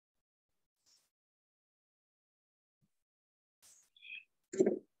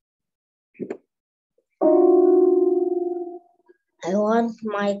I want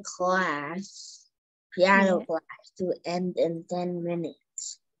my class, piano Yeah. class, to end in 10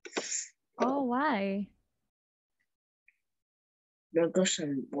 minutes. Oh, why? Because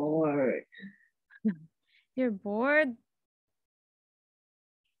I'm bored. You're bored?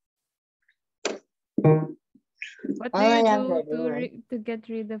 What do All you I have do to do is to get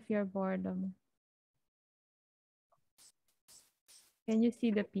rid of your boredom? Can you see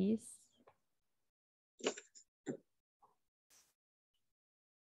the piece?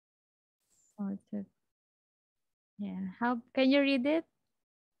 Oh, it's a, yeah. How can you read it?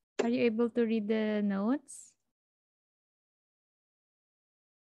 Are you able to read the notes?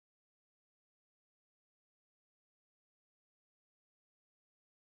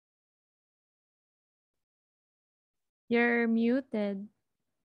 You're muted.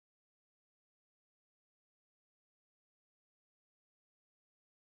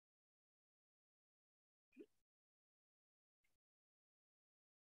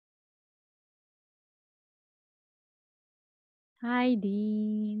 Hi,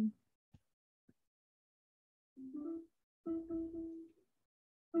 Dean.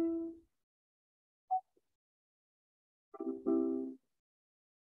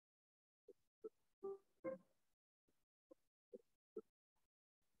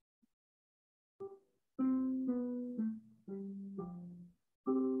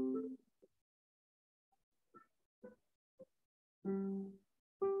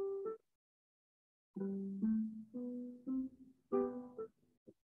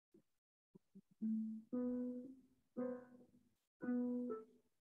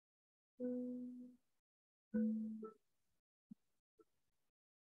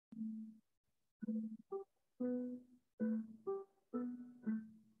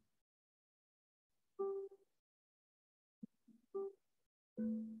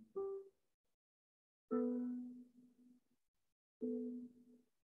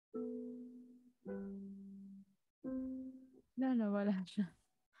 No, wala siya.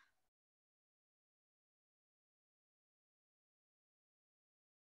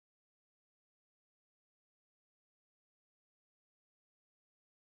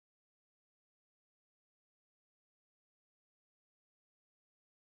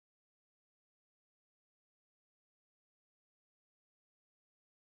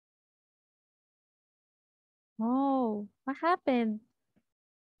 Oh, what happened?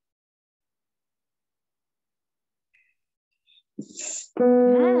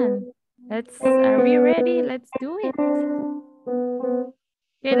 Man, are we ready? Let's do it.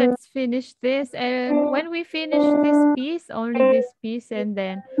 Okay, let's finish this. And when we finish this piece, only this piece, and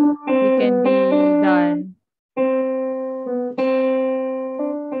then we can be done.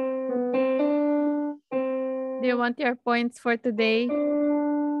 Do you want your points for today?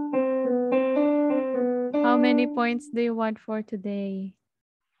 How many points do you want for today?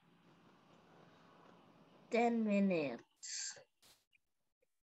 10 minutes,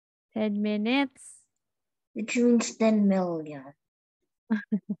 10 minutes? which means 10 million.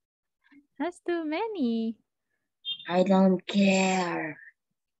 That's too many. I don't care.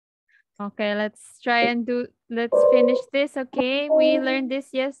 Okay, let's finish this, okay? We learned this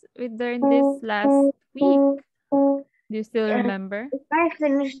last week. Do you still remember? If I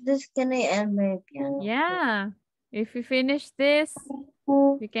finish this, can I end my piano? Yeah. If we finish this,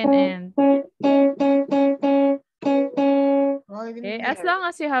 we can end. Okay, as long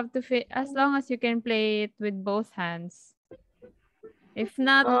as you have to as long as you can play it with both hands. If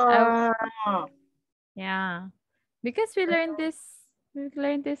not, yeah. Because we've learned this I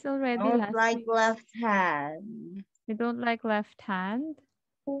already don't last like week. left hand. You don't like left hand?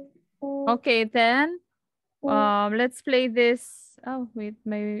 Okay, then let's play this. Oh, wait,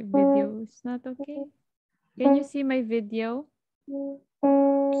 my video is not okay. Can you see my video?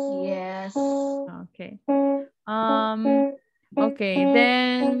 Yes. Okay. Okay,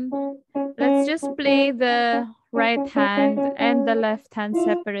 then let's just play the right hand and the left hand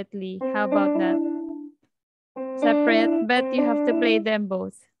separately. How about that? Separate, but you have to play them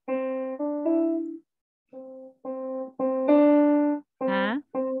both. Huh?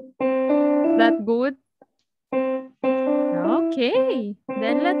 Is that good? Okay,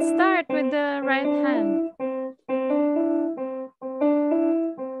 then let's start with the right hand.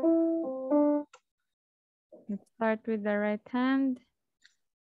 Let's start with the right hand.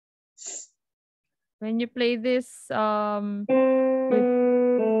 When you play this,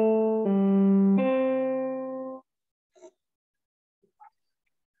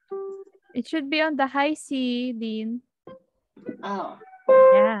 it should be on the high C, Dean. Oh.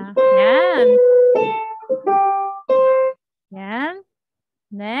 Yeah. Yan. Yan.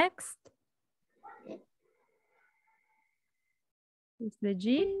 Next. Is the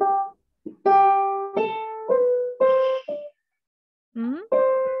G? Hmm?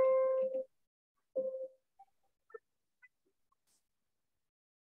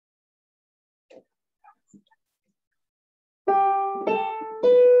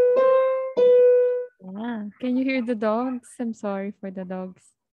 Yeah. Can you hear the dogs? I'm sorry for the dogs.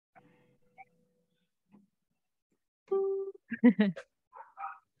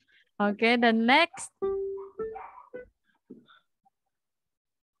 Okay, then next.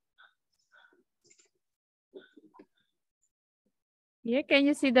 Here, can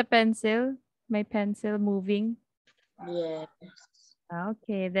you see the pencil? My pencil moving. Yeah.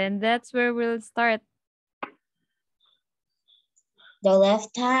 Okay, then that's where we'll start. The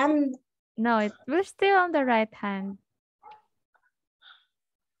left hand. No, we're still on the right hand.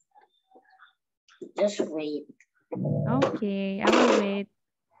 Just wait. Okay, I will wait.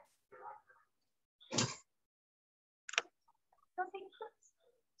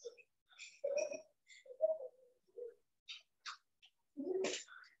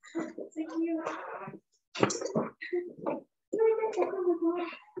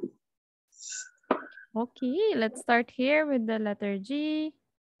 Okay, let's start here with the letter G,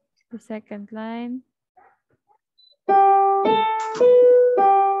 the second line.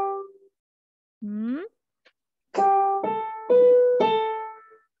 Hmm?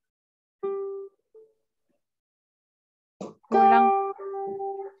 Kulang.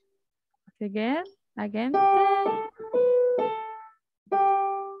 Again. Again.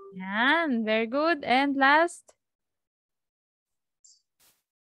 Yan, very good. And last.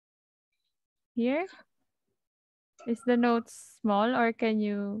 Here. Is the note small or do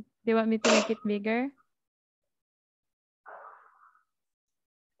you want me to make it bigger?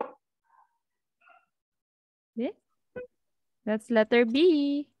 Yeah. That's letter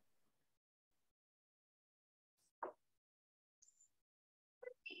B.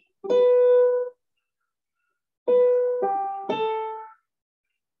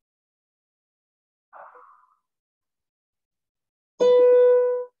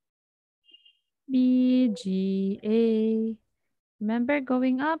 B, G, A. Remember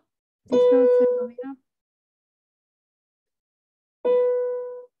going up? These notes are going up.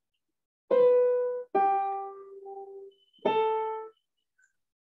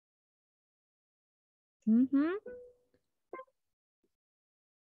 Mm-hmm.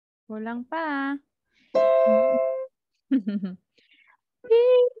 Kulang pa. B,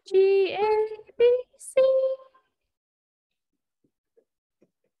 G, A, B, C.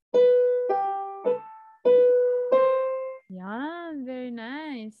 Yan, very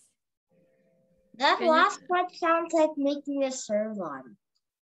nice. That Can you, last part sounds like making a servant.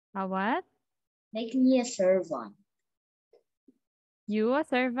 a what? Making a servant. You a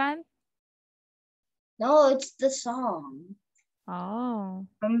servant? No, it's the song Oh.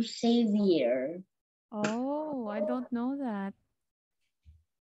 from Savior. Oh, I don't know that.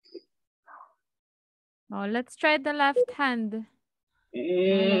 Oh, let's try the left hand.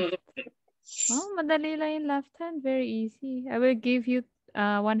 Mm. Oh, madali lang yung left hand. Very easy. I will give you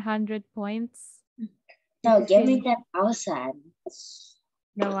 100 points if No, you give me finish. 10,000.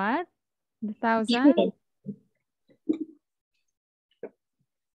 The what? The Give 1,000? me-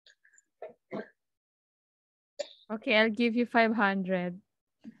 Okay, I'll give you 500.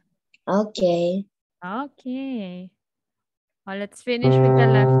 Okay. Okay. Oh, let's finish with the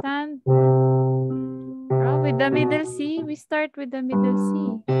left hand. Oh, with the middle C. We start with the middle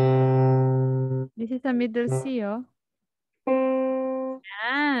C. This is a middle C, oh.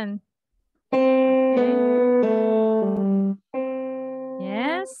 Yan. Okay.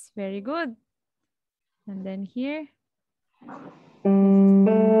 Yes, very good. And then here.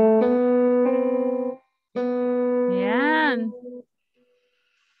 Yan.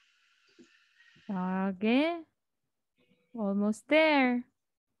 Okay. Almost there.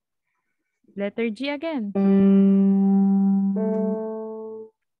 Letter G again.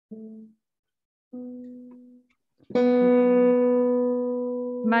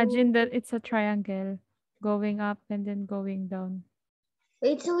 Imagine that it's a triangle going up and then going down.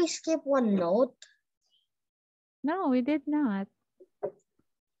 Wait till we skip one note. No, we did not.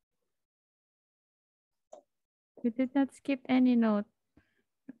 We did not skip any note.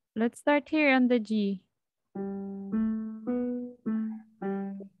 Let's start here on the G.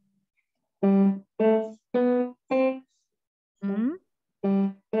 Hmm?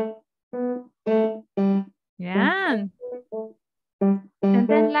 Yan. And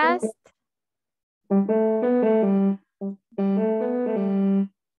then last.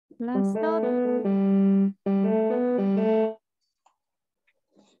 Last note.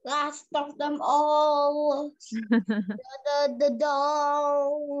 last of them all. The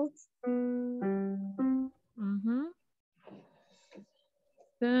dolls. Mm-hmm.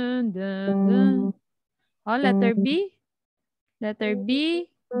 Dun, dun, dun. Oh, letter B. Letter B,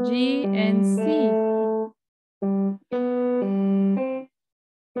 G, and C.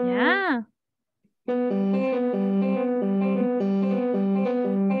 Yeah.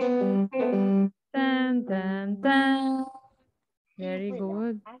 Dun, dun, dun. Very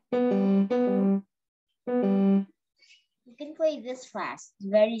good. You can play this fast. It's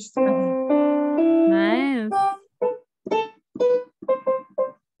very slow. Nice.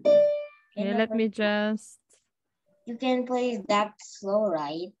 Can Okay, you let me just. You can play that slow,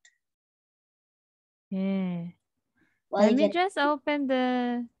 right? Yeah. Well, Let you me can, just open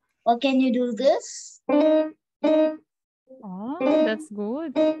the. well, can you do this? Oh, that's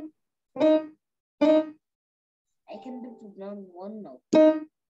good. I can do it on one note.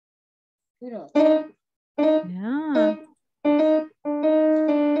 Two notes. Yeah.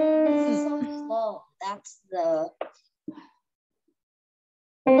 This is so slow. That's the.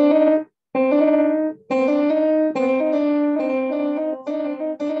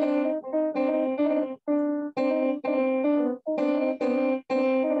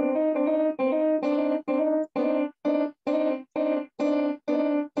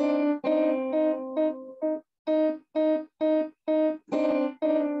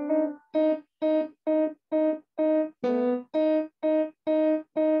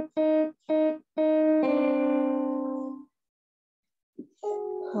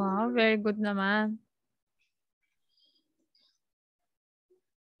 Wow, very good naman.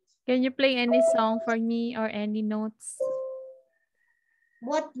 Can you play any song for me or any notes?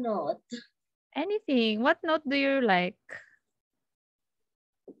 What note? Anything. What note do you like?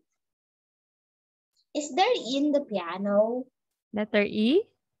 Is there in the piano? Letter E?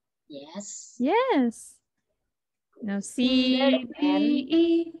 Yes. Yes. No, C, D, N?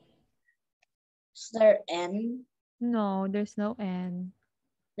 E. Is there N? No, there's no N.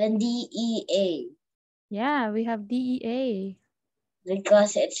 Then D, E, A. Yeah, we have D, E, A.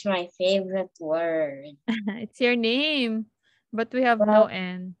 Because it's my favorite word. It's your name, but we have no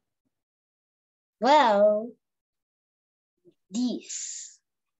N. Well, these.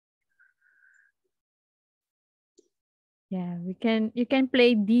 Yeah, you can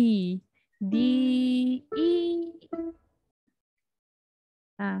play D. D, E.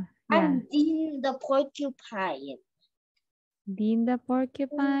 Ah, yeah. I'm Dean the porcupine. Dean the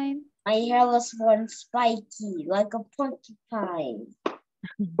porcupine. My hair was once spiky, like a porcupine.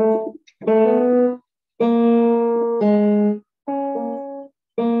 Do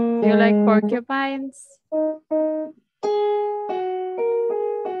you like porcupines?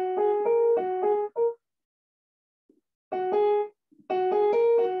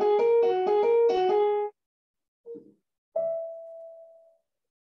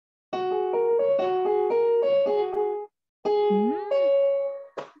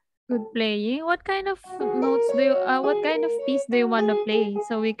 Good playing. What kind of notes do you what kind of piece do you want to play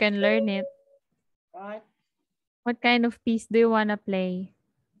so we can learn it? What? What kind of piece do you want to play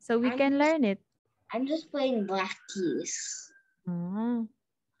so we can learn it? I'm just playing black keys. Oh.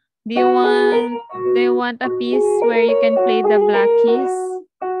 Do you want a piece where you can play the black keys?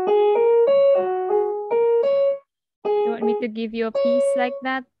 Do you want me to give you a piece like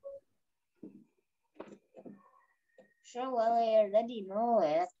that? Sure, well, I already know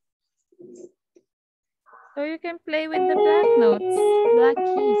it. So you can play with the black notes, black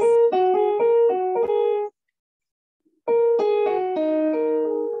keys.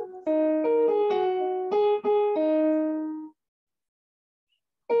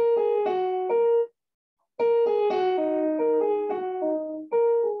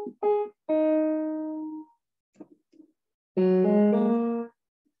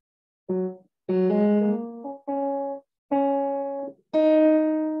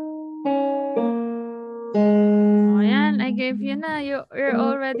 Oh, yan. I gave you na. You're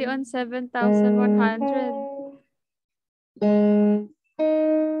already on 7,100.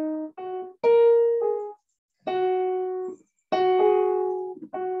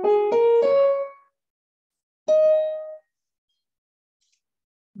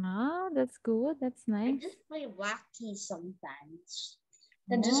 Oh, that's good. That's I nice. just play black keys sometimes.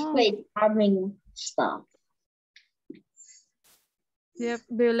 And just Oh. play charming stuff. Do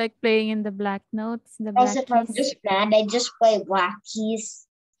you like playing in the black notes, the black Also, if I'm keys? just mad, I just play black keys.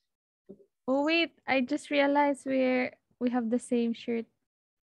 Oh wait, I just realized we have the same shirt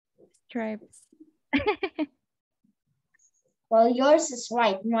stripes. Well, yours is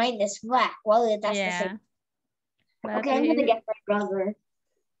white, mine is black. Well, that's the Yeah. same. But Okay, I'm gonna get my brother.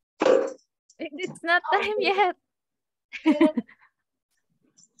 It's not time yet.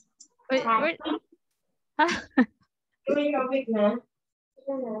 Wait, huh?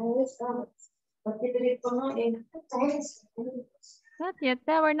 Not yet.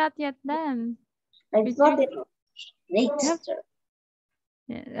 We're not yet done. I But thought it you have, later.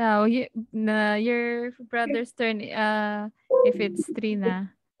 oh, your brother's turn. If it's three na.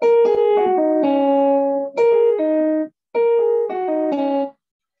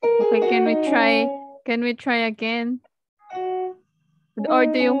 Okay, can we try? Can we try again? Or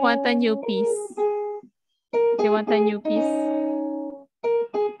do you want a new piece? Do you want a new piece?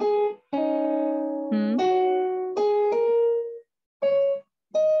 Hmm?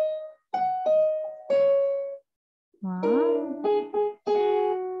 Wow.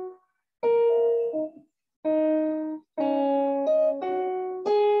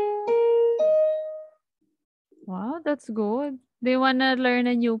 Wow, that's good. Do you want to learn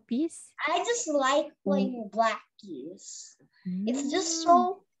a new piece? I just like playing black keys. It's just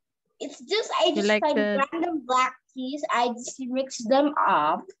Mm. I You just like find the... random black keys. I just mix them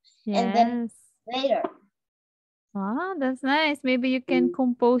up and then Yes. later. Wow, that's nice. Maybe you can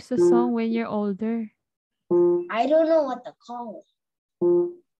compose a song when you're older. I don't know what to call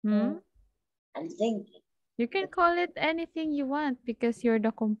Hmm? it. I'm thinking. You can call it anything you want because you're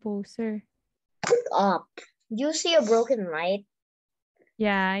the composer. Up. Do you see a broken light?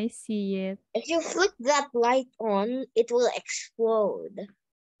 Yeah, I see it. If you flick that light on, it will explode.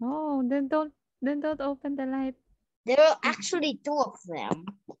 Oh, then don't open the light. There are actually two of them.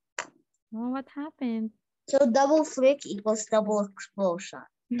 Oh, what happened? So double flick equals double explosion.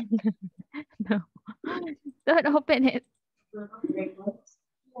 No. Don't open it.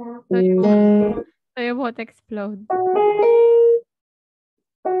 So you won't explode.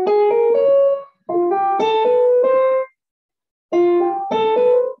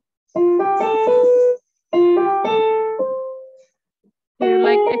 Do you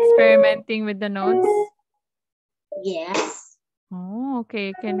like experimenting with the notes? Yes. Oh,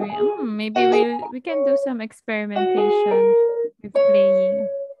 okay. Can we? Maybe we can do some experimentation with playing.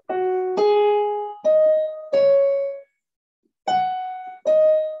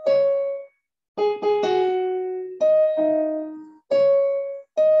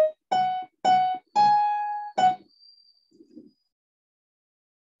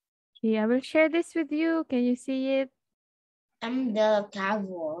 Okay, I will share this with you. Can you see it? I'm the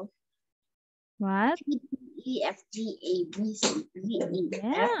cavor. What? E F G A B C D E F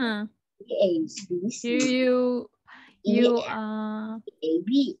Yeah. G A B C You E F A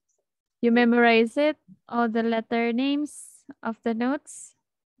B. you memorize it? All the letter names of the notes?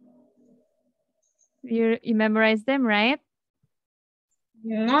 You memorize them, right?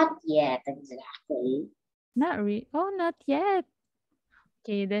 Not yet exactly. Not yet.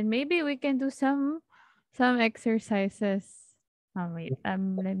 Okay, then maybe we can do some exercises. Oh wait,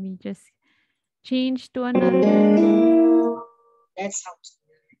 let me just change to another. That's how.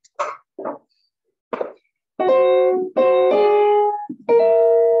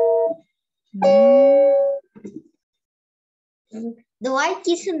 The white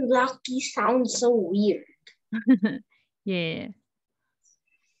keys and black keys sound so weird. Yeah.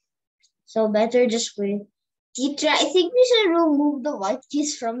 So better just wait. Teacher, I think we should remove the white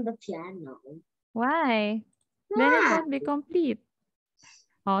keys from the piano. Why? Then it won't be complete.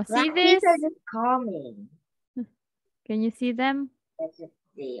 Oh, see Black keys this? are just calming. Can you see them? As if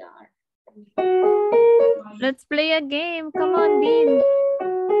they are. Let's play a game. Come on, Dean.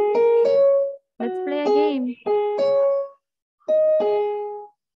 Let's play a game.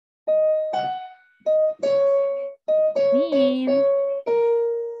 Dean.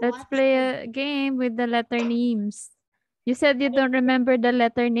 Let's play a game with the letter names. You said you don't remember the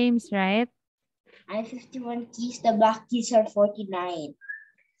letter names, right? I have 51 keys. The black keys are 49.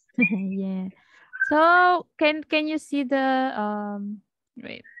 Yeah. So can you see the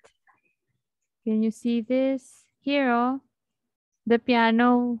wait. Can you see this? Here, oh, the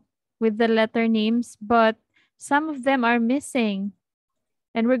piano with the letter names, but some of them are missing.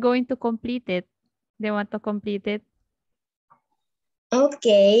 And we're going to complete it. They want to complete it?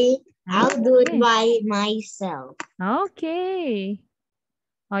 Okay. I'll do it Okay. by myself. Okay.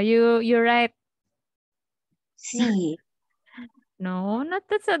 Oh, you're right. C. No, not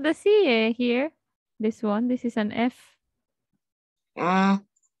that's a the C here. This one, this is an F.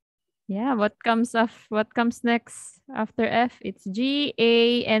 Yeah, what comes next after F? It's G,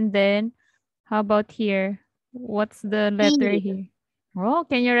 A, and then how about here? What's the letter B. here? Oh,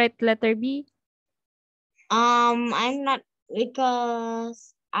 can you write letter B? I'm not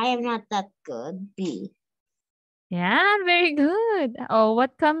because I am not that good. B. Yeah, very good. Oh,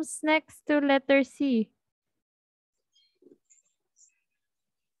 what comes next to letter C?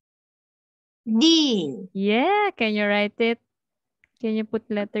 D. Yeah, can you write it? Can you put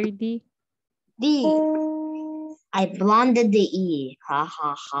letter D? D. I blonded the E. Ha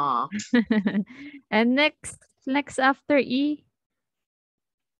ha ha. And next after E?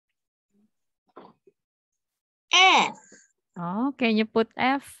 F. Oh, can you put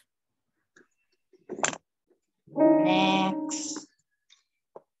F? Next.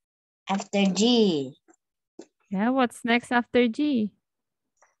 After G. Yeah, what's next after G?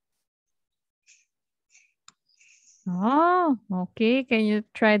 Oh, okay. Can you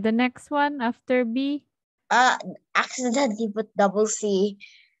try the next one after B? Accidentally put double C.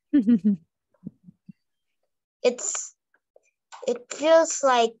 It feels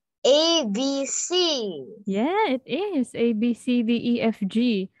like A B C. Yeah, it is A, B, C, D, E, F,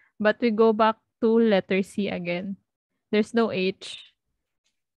 G. But we go back to letter C again. There's no H.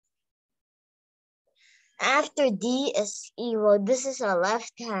 After D is E. Well, this is a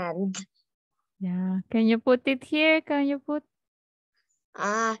left hand. Yeah. Can you put it here? Can you put?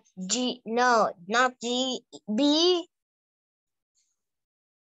 G. No, not G. B.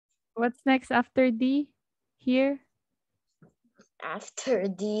 What's next after D? Here? After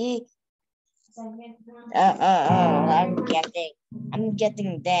D. I'm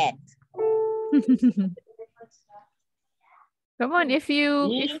getting that. Come on, if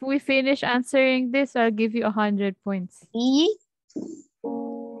E. we finish answering this, I'll give you 100 points. E.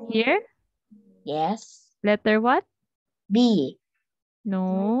 Here? Yes. Letter what? B.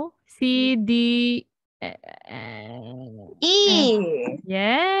 No. C, D, F. E.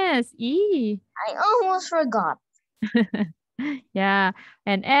 Yes, E. I almost forgot. Yeah.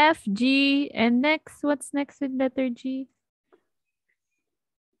 And F, G, and next, what's next with letter G?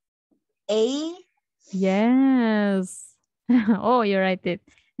 A. Yes. Oh, you write it.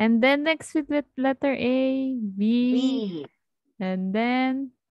 And then next with letter A, B, B. and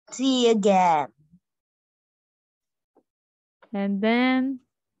then, C again. and then,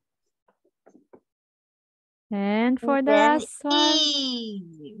 and for the Then last one,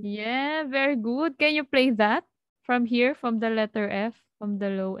 E. yeah, very good. Can you play that from here, from the letter F, from the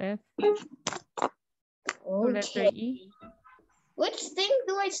low F to letter Okay. E? Which thing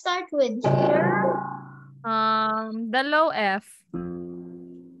do I start with here? The low F.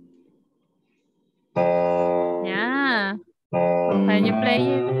 Yeah. Oh, can you play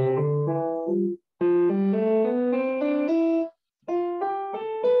it?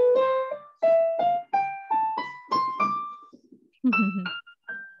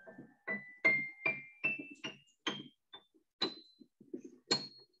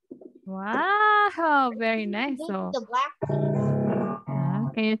 Wow, very nice. Do So, the black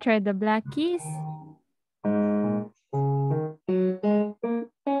keys. can you try the black keys?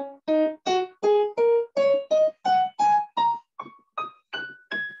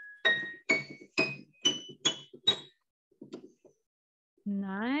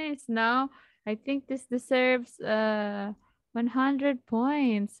 Nice. Now, I think this deserves 100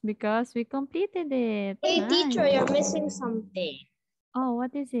 points because we completed it. Hey, Nice. teacher, you're missing something. Oh,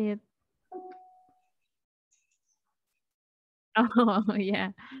 what is it? Oh,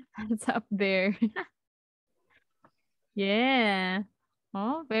 yeah. It's up there. Yeah.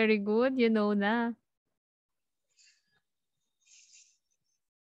 Oh, very good. You know na.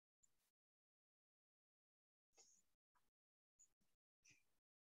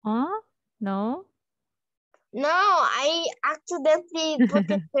 Huh? No? No, I accidentally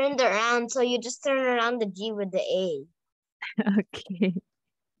put it turned around, so you just turn around the G with the A. Okay.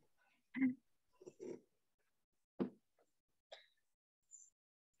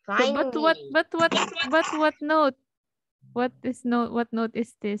 So, Finally. but what note? What note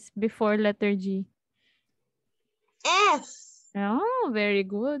is this before letter G? F. Oh, very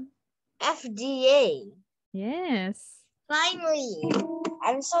good. F G A. Yes. Finally.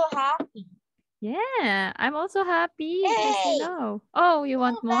 I'm so happy. Yeah, I'm also happy because Hey, Oh, you go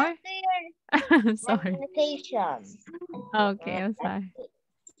want back more? to your I'm sorry. meditation. Okay, I'm sorry.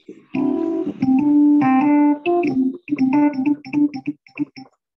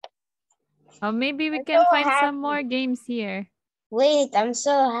 Maybe we I'm can so find some more happy. games here. Wait, I'm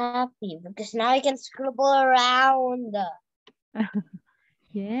so happy because now I can scribble around.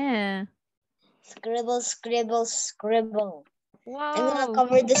 Yeah. Scribble, scribble, scribble. I'm gonna Whoa.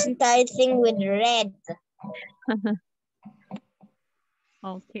 cover this entire thing with red. Can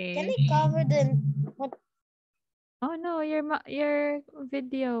Okay. I cover the what? Oh no, your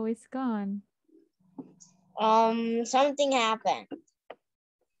video is gone. Something happened.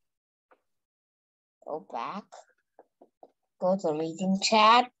 Go back. Go to reading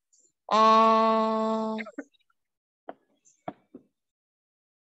chat. I'm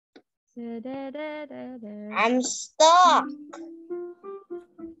stuck.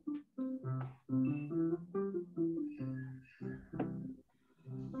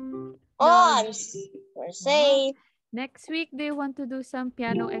 Oh, we're safe. Next week, do you want to do some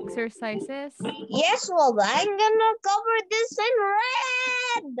piano exercises? Yes, well, I'm gonna cover this in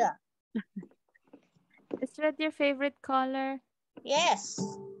red. Is red your favorite color? Yes.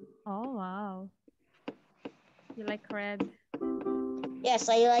 Oh, wow. You like red? Yes,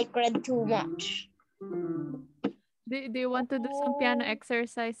 I like red too much. Do you want to do some piano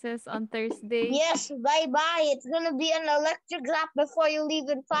exercises on Thursday? Yes, bye-bye. It's gonna be an electric zap before you leave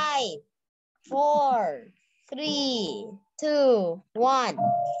in 5, 4, 3, 2, 1.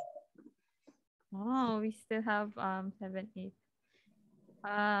 Oh, we still have 7, 8.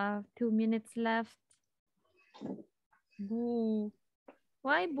 2 minutes left. Boom.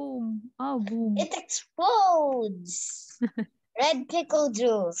 Why boom? Oh, boom. It explodes. Red pickle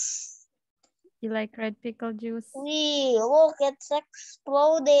juice. You like red pickle juice? See, look, it's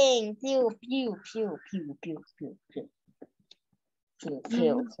exploding. Pew, pew, pew, pew, pew, pew, pew. Pew,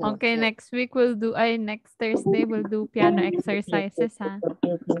 pew, pew, Okay, pew. next week next Thursday we'll do piano exercises, huh?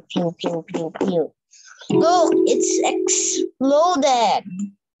 Pew, pew, pew, pew, pew, pew. Look, it's exploded.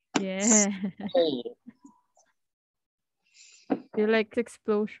 Yeah. You like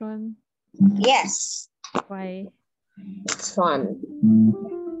explosion? Yes, Why? it's fun.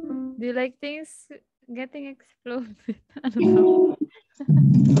 Do you like things getting exploded? Ano to?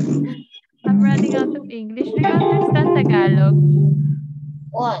 I'm running out of English. Do you understand Tagalog?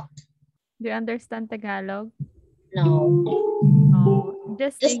 What? Do you understand Tagalog? No. Oh,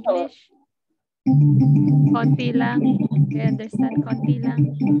 just Just English? Konti lang? Do you understand konti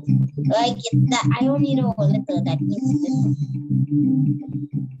lang? like that. I only know a little that means this.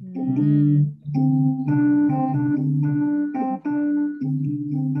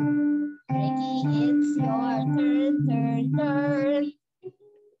 Ricky, it's your turn.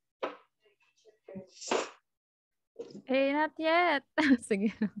 Hey, not yet.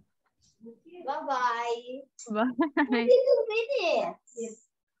 Sige. Bye-bye. Bye. 2 minutes.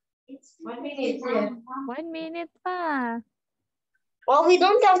 It's 1 minute. 1 minute pa. Well, we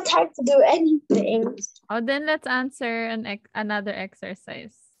don't have time to do anything. Oh, then let's answer another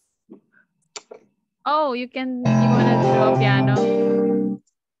exercise. Oh, you want to draw a piano?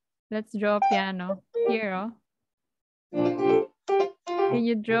 Let's draw a piano. Here, oh. Can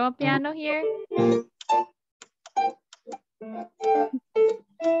you draw a piano here?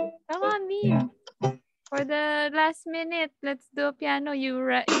 Come on, Min. For the last minute, let's do a piano. You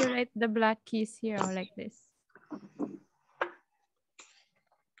write the black keys here, oh, like this.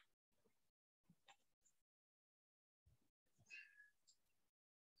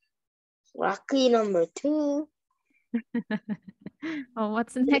 Rocky number 2. Oh,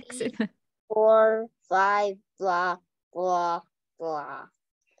 what's next? 3, 4, 5, blah, blah, blah.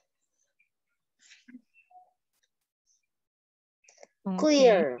 Okay.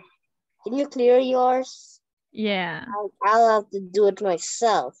 Clear. Can you clear yours? Yeah. I'll have to do it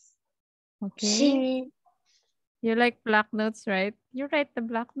myself. Okay. See? You like black notes, right? You write the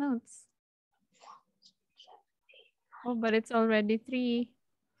black notes. Oh, but it's already 3.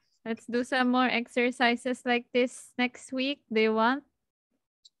 Let's do some more exercises like this next week. Do you want?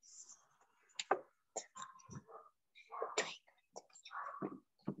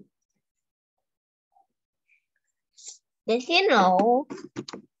 Did you know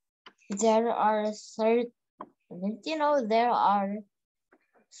there are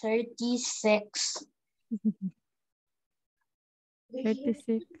 36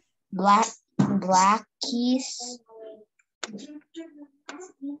 36. black keys?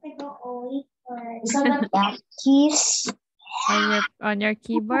 Black keys. On your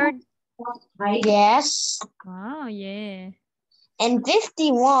keyboard? Yes. Oh, yeah. And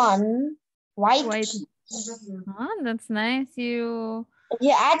 51 white keys. Oh, that's nice. If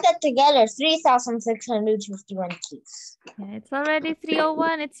you add that together, 3,651 keys. Yeah, it's already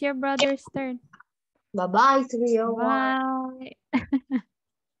 3:01. It's your brother's turn. Bye-bye, 301. Bye.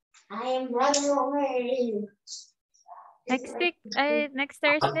 I am running away. Next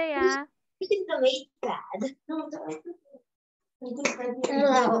Thursday, ah. You think the mate's bad?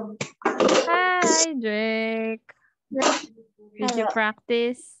 No. Hi, Drake. Did you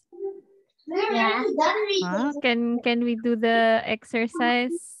practice? Yeah. Can we do the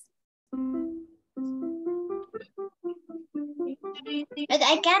exercise? But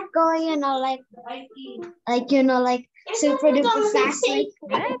I can't go, like super duper fast.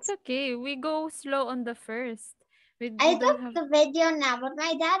 Yeah, it's okay. We go slow on the first. I We don't took have. the video now, but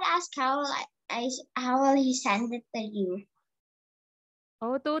my dad asked how will he send it to you?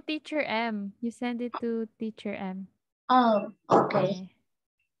 Oh, to teacher M. You send it to teacher M. Oh, okay. Okay.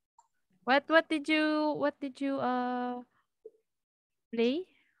 What did you play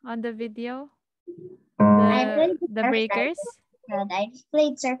on the video? I played The Surf breakers? Riders. I just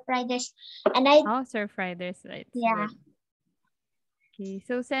played Surf Riders, and I Oh, Surf Riders, right? yeah. Good. Okay,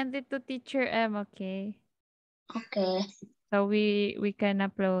 so send it to teacher M, okay? Okay. So we can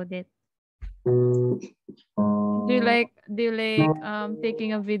upload it. Do you like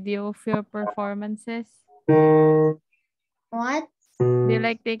taking a video of your performances? What? Do you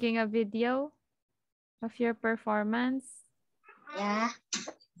like taking a video of your performance? Yeah.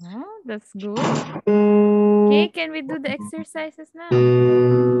 Oh, that's good. Okay, can we do the exercises now?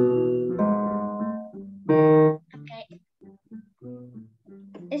 Okay.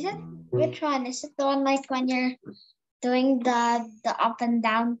 Is it which one? Is it the one like when you're doing the up and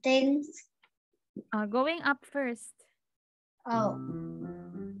down things? Going up first. Oh.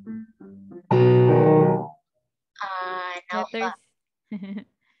 No. Letters.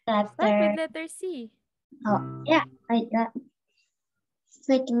 Start with Letter. letter C. Oh, yeah. Like that. It's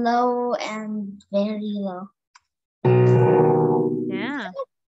like low and very low. Yeah.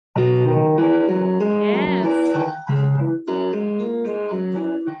 Yes.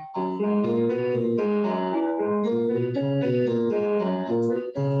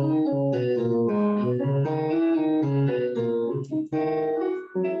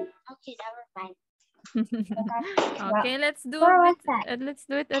 Okay, never mind. Okay, let's do a Where bit. was that? Let's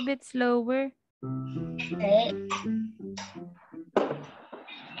do it a bit slower. Okay.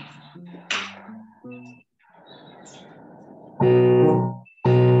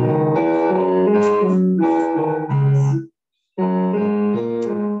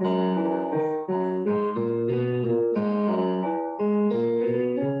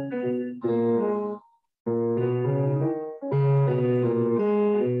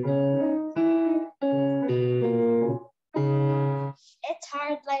 It's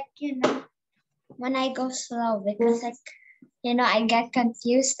hard, like, when I go slow because, like, I get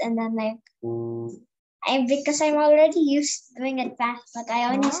confused and then, like, because I'm already used to doing it fast, but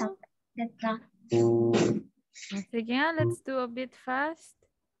I only Oh, sometimes get the. sige nga, let's do a bit fast.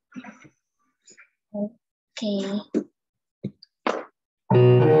 Okay.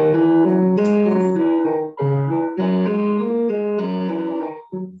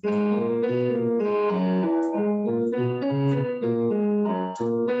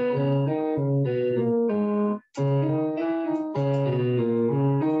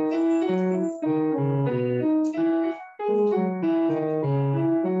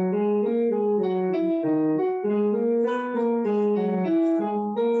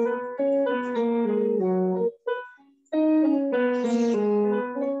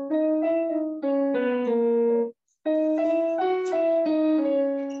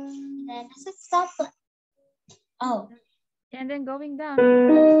 Then does it stop? Oh. And then going down.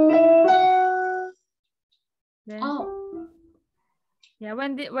 Then, Oh. yeah,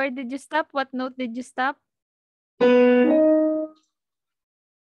 where did you stop? What note did you stop? I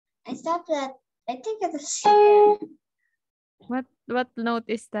stopped at, I think it's here. What note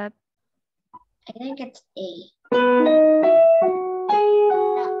is that? I think it's A. No,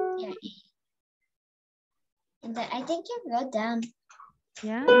 yeah, A. And then I think you go down.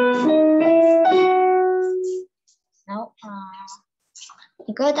 Yeah. No,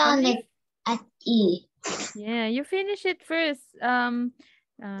 you go down Only like at E. Yeah, you finish it first. Uh,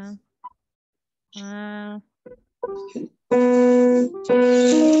 uh,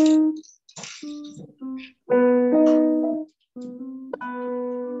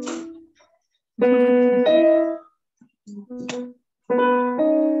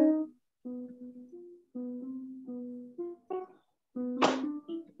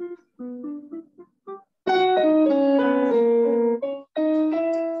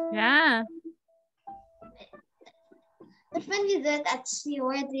 yeah. But when you do it at C,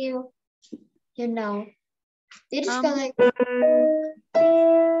 where do you know? You just go Um, like,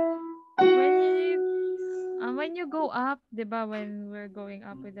 when you go up, diba, when we're going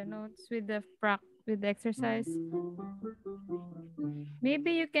up with the notes, with the exercise,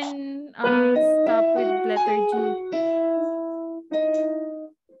 maybe you can stop with letter G.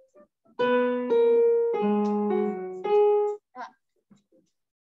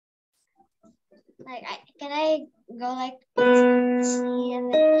 can I go like C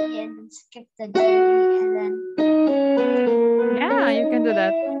and then E and then skip the G and then. Yeah, you can do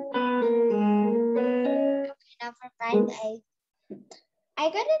that. Okay, never mind. I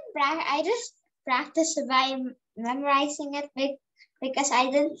couldn't I just practice by memorizing it because I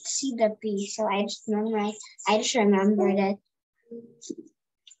didn't see the P, so I just memorized. I just remembered it.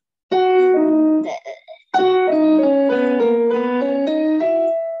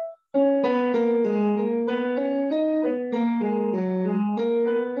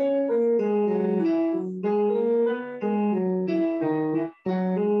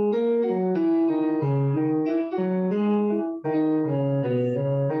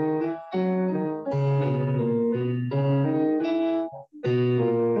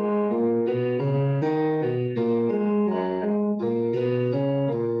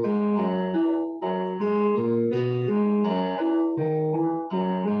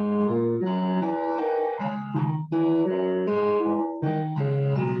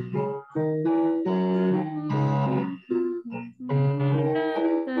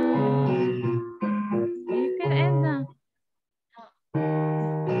 You can end now.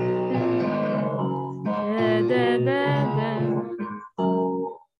 Da, da, da, da.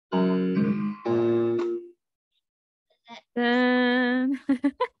 Dun.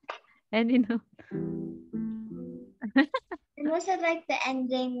 And you know, And was it like the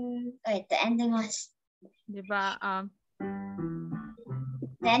ending? Wait, the ending was diba,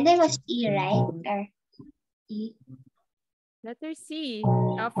 E, right? Or E? letter C.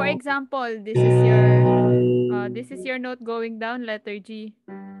 For example, this is your note going down, letter G.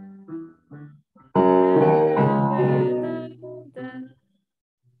 Da, da, da, da, da.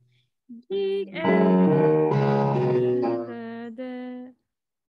 G, F, da, da.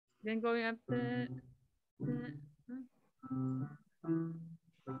 Then going up the,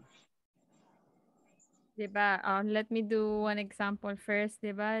 diba? Let me do one example first,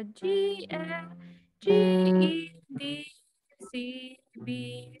 diba? G, F, G, E, D, C,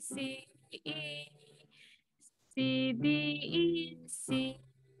 B, C, E, C, D, E, C.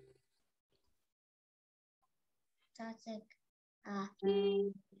 So it's like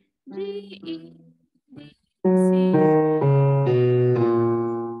G, G, E, D, C.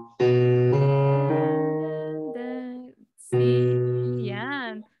 Dun, dun, C.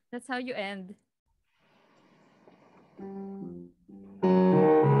 Yan. That's how you end.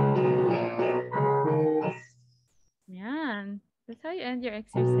 Yan. That's how you end your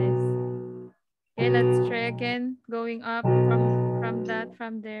exercise. Okay, let's try again. Going up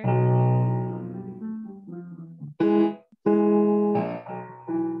from there.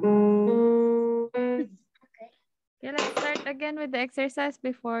 Okay, let's start again with the exercise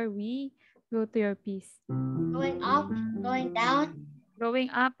before we go to your piece. going up, going down. Going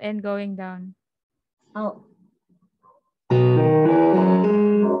up and going down. Oh.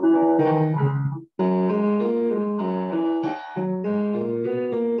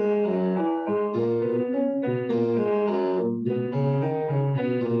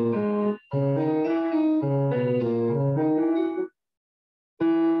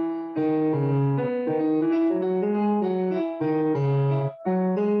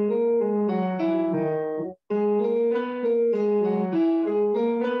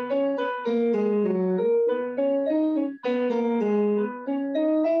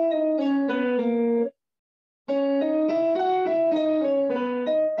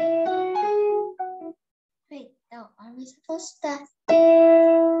 Wait, no, are we supposed to?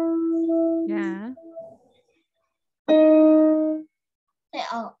 Yeah.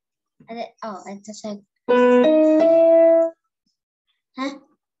 Oh, it's just like, huh?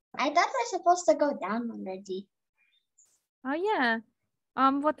 I thought we're supposed to go down already. Oh yeah.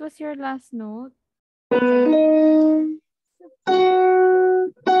 What was your last note? Oh,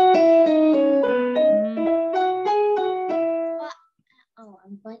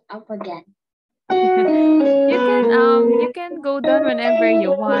 I'm going up again. You can go down whenever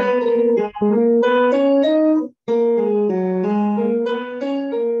you want.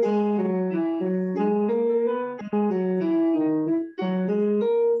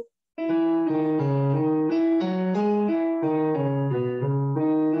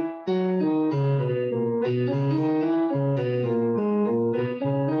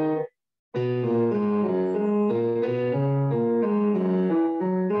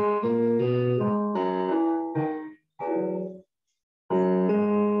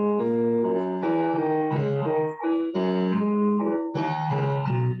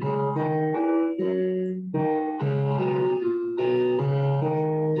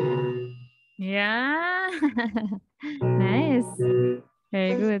 Yeah. Nice.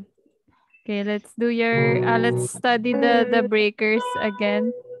 Very good. Okay, let's study the breakers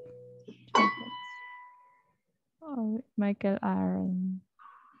again. Oh, Michael Aaron.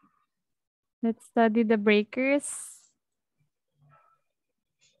 Let's study the breakers.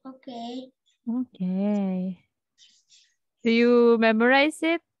 Okay. Okay. Do you memorize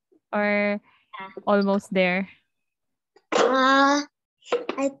it or almost there?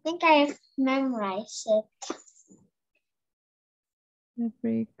 I think I've memorized it. The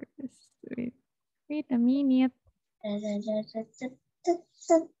breakers. Wait a minute.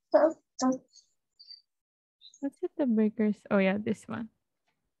 What's it? The breakers? Oh yeah, this one.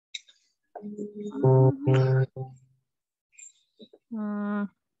 Uh, oh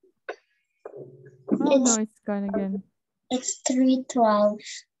no, it's gone again. It's 312.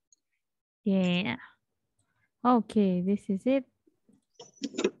 Yeah. Okay, this is it.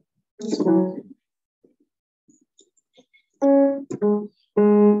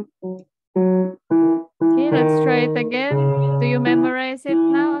 Okay, let's try it again. Do you memorize it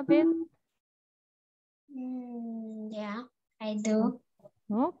now a bit? Yeah, I do.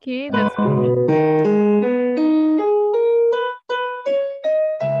 Okay, that's good.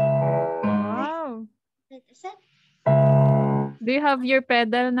 Wow. Is it? Do you have your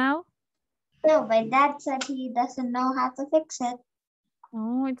pedal now? No, my dad said he doesn't know how to fix it.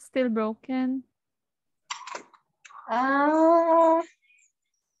 Oh, it's still broken. Uh,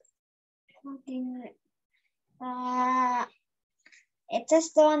 it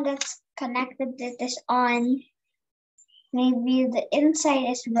is the one that's connected to this on. Maybe the inside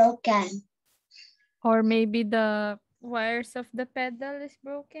is broken. Or maybe the wires of the pedal is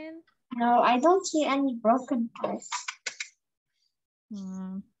broken. No, I don't see any broken parts.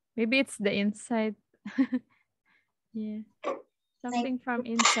 Maybe it's the inside. Yeah. Something Like from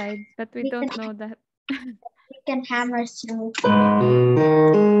inside, but we we can don't know that. we can hammer through.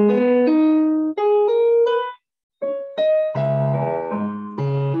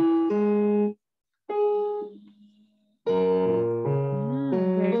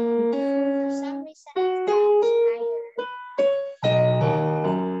 Very beautiful. For some reason, it sounds higher.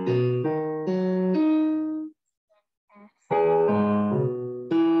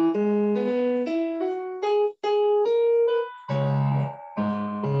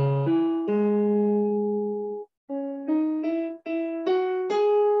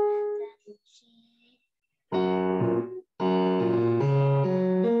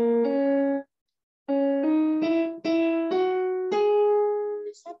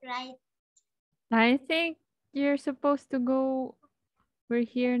 Is that right? I think you're supposed to go. We're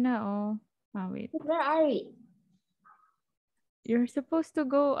here now. Oh, wait. Where are we? You're supposed to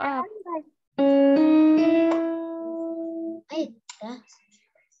go up. Wait,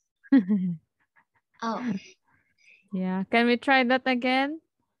 oh, Yeah. Can we try that again?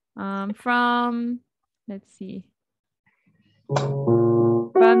 From, let's see.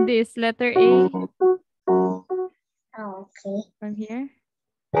 From this letter A. oh, okay. From here.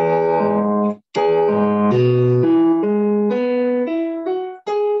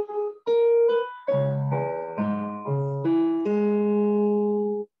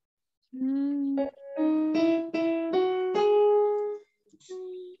 Mm.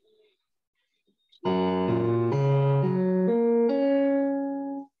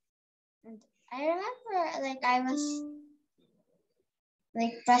 And I remember, like I was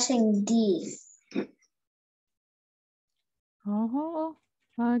like pressing D. Oh,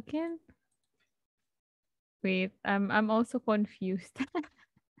 again. Wait, I'm also confused.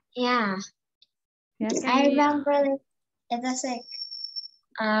 Yeah, Yeah, can I we? remember like it was like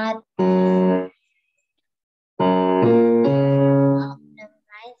never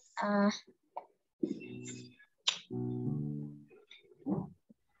mind.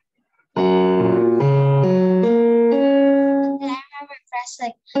 And then I remember press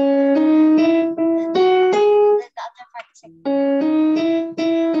like the other part is like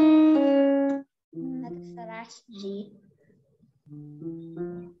that's the last G.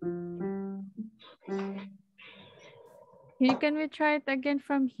 Can we try it again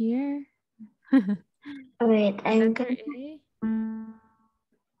from here? Wait, I'm Letter gonna. A.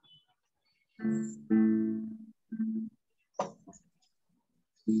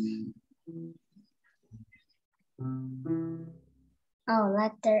 Oh,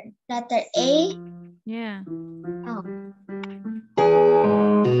 letter A. Yeah. Oh.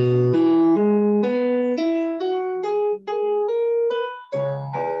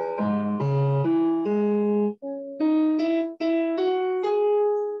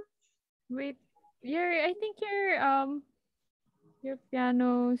 Wait, I think your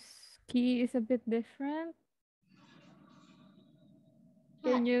piano's key is a bit different.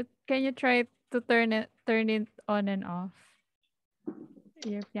 Can you try to turn it on and off?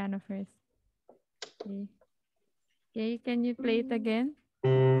 Your piano first. Okay. Okay, can you play it again?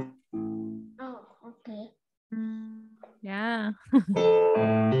 Oh, okay. Yeah.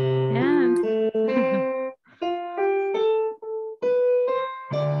 Yeah.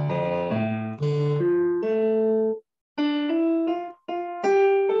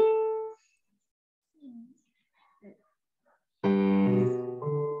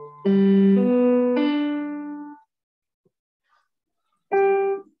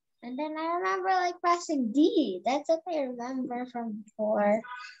 pressing D. That's what I remember from before.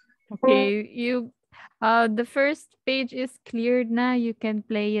 Okay, the first page is cleared now. You can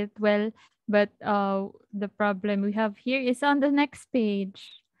play it well, but the problem we have here is on the next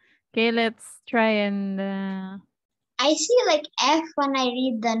page. Okay, let's try and I see like F when I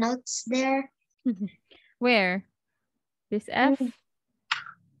read the notes there. where this F.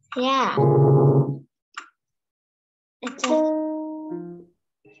 Yeah. It's a, oh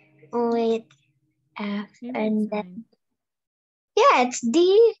wait, F Maybe it's and then fine. yeah, it's D.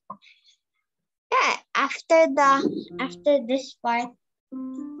 Yeah, after this part. Yeah,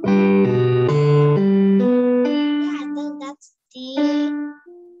 I think that's D.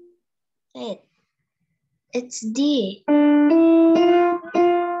 Wait, it's D.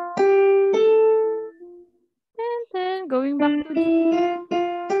 And then going back to G.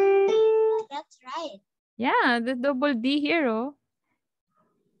 That's right. Yeah, the double D here. Oh,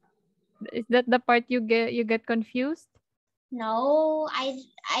 is that the part you get confused? No, I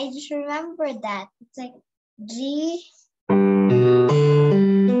just remember that. It's like G.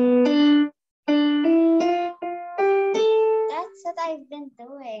 That's what I've been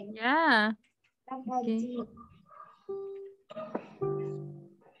doing. Yeah. Double Okay. D.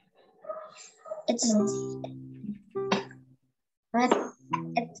 It's D. But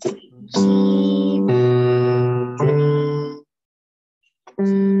it's G.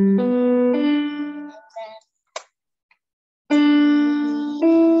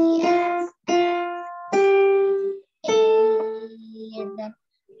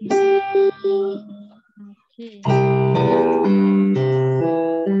 Okay.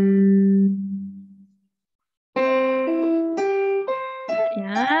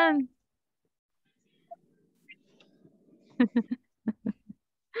 Yan.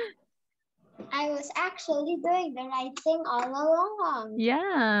 I was actually doing the right thing all along.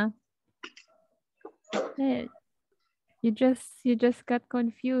 Yeah. Eh, you just got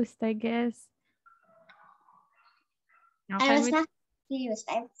confused, I guess. Now I can was we not confused.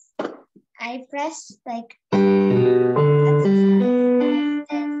 I pressed like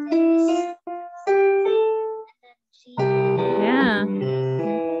yeah.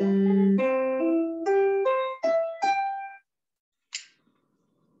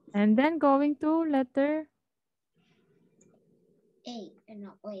 And then going to letter A.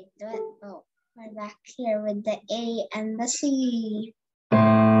 No, wait. Oh, we're back here with the A and the C.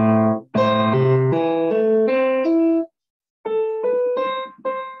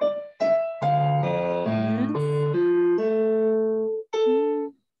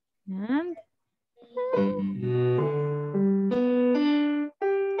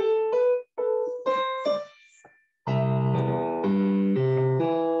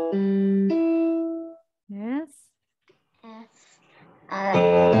 yes.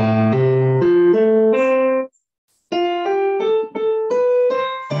 And yes.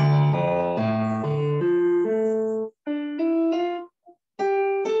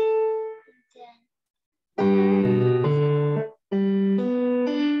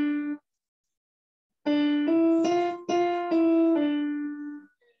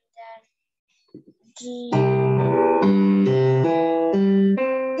 F. G.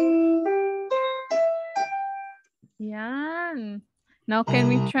 Yan. Now can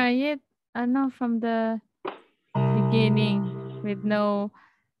we try it? Ano from the beginning with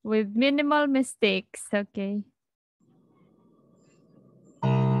minimal mistakes, okay?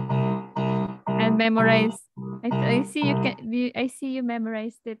 And memorize. I see I see you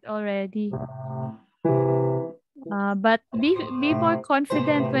memorized it already. But be more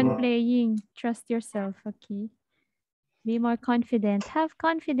confident when playing. Trust yourself, okay? Be more confident. Have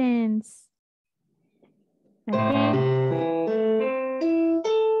confidence. Okay? Yes.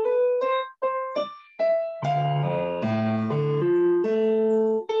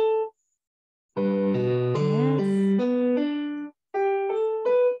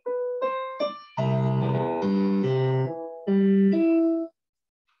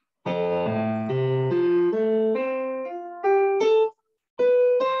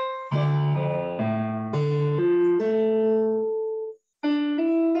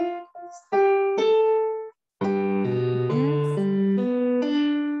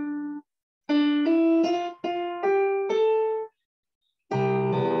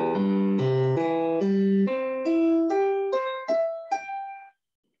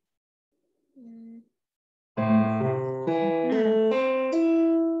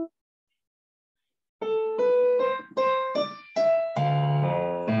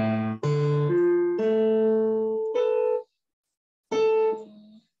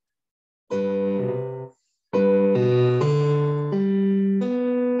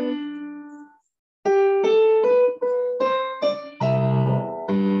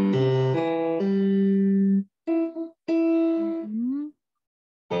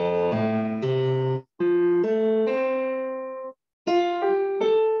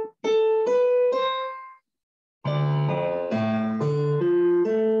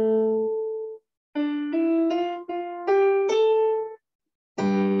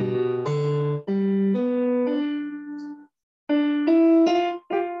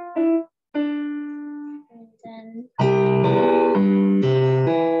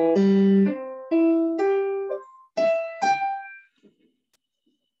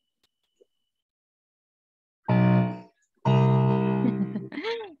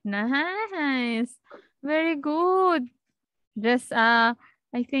 Nice. Very good. Just I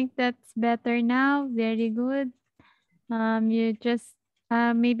think that's better now. Very good. You just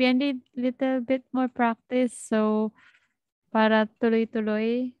maybe I need little bit more practice so para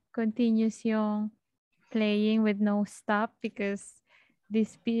tuloy-tuloy continuous yung playing with no stop because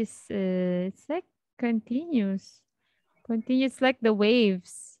this piece it's like continuous. Continuous like the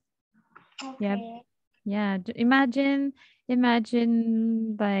waves. Yeah. Okay. Yeah. Imagine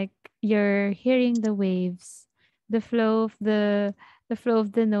like you're hearing the waves. The flow of the flow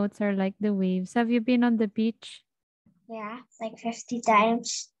of the notes are like the waves. Have you been on the beach? Yeah, like 50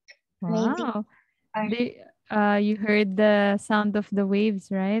 times, maybe. Wow. Or You heard the sound of the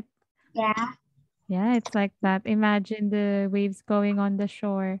waves, right? yeah. Yeah, it's like that. Imagine the waves going on the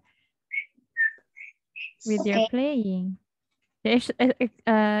shore with your Okay. playing.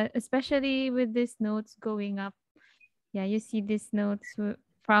 Especially with these notes going up. Yeah, you see these notes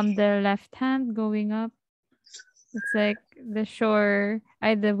from the left hand going up. It's like the shore,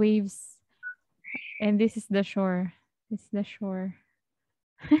 the waves, and this is the shore. It's the shore.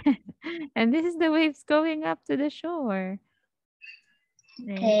 And this is the waves going up to the shore.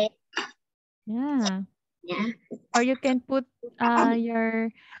 Right? Okay. Yeah. Yeah. Or you can put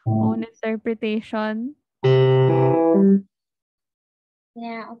your own interpretation.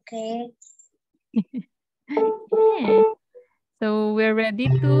 Yeah. Okay. Yeah. So we're ready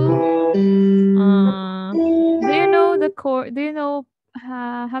to do you know the chord do you know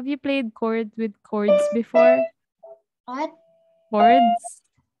have you played chords with chords before? What? Chords?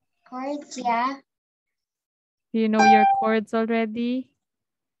 Chords? Yeah. Do you know your chords already?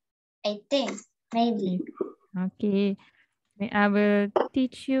 I think maybe. Yes. Okay. I will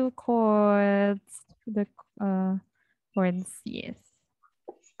teach you chords. The uh chords, yes.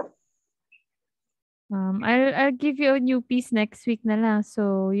 I'll give you a new piece next week na lang.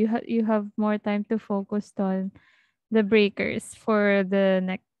 So you have more time to focus on the breakers for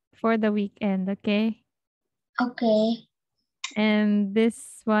the weekend, okay? Okay. And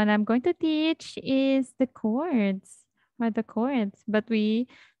this one I'm going to teach is the chords. Or the chords. But we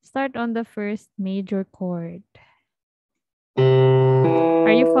start on the first major chord.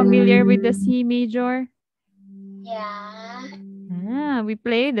 Are you familiar with the C major? Yeah. We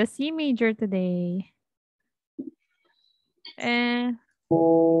play the C major today. And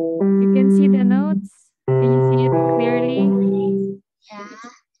you can see the notes. Can you see it clearly? Yeah.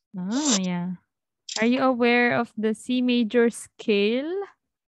 Oh, yeah. Are you aware of the C major scale?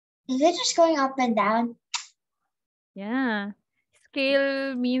 Is it just going up and down? Yeah.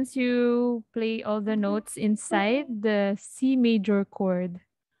 Scale means you play all the notes inside the C major chord.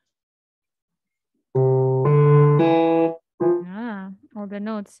 Yeah, all the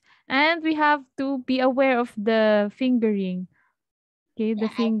notes. And we have to be aware of the fingering. Okay,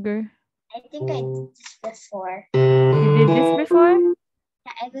 the Yeah. finger. I think I did this before. You did this before?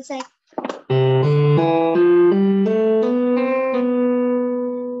 Yeah. It was like.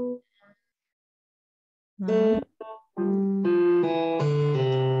 No.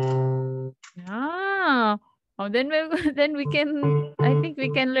 Ah. Oh, then we then we can I think we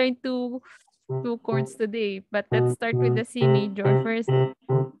can learn two chords today. But let's start with the C major first.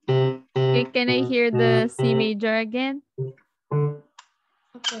 Okay, can I hear the C major again?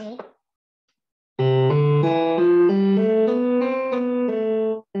 Okay.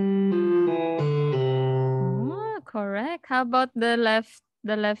 Oh, correct. How about the left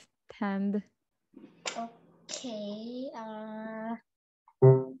hand? Okay.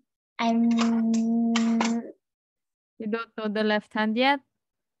 I'm. You don't know the left hand yet?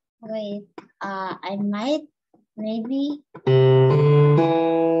 Wait. I might. Maybe.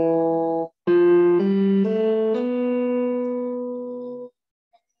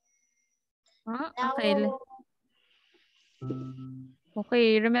 Oh, okay. No.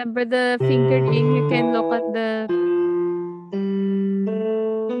 Okay, remember the fingering. You can look at the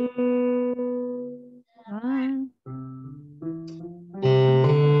ah,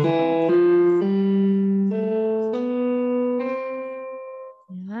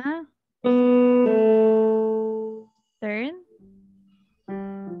 yeah. Turn.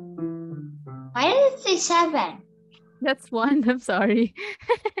 Why did it say 7? That's one. I'm sorry.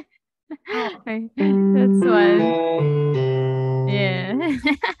 Oh. That's one. Yeah.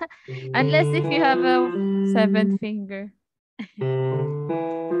 Unless if you have a seventh finger. Yeah,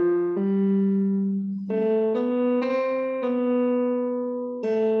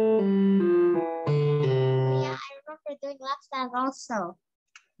 I remember doing left hand also.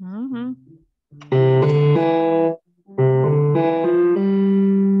 Mm-hmm.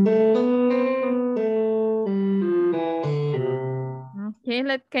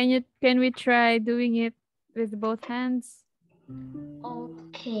 Okay, can we try doing it with both hands?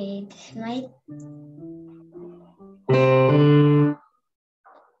 Okay, this might.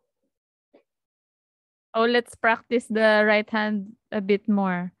 Oh, let's practice the right hand a bit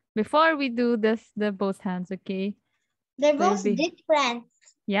more before we do the both hands, okay? They're So both different.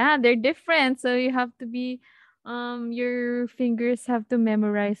 yeah, they're different. So you have to be your fingers have to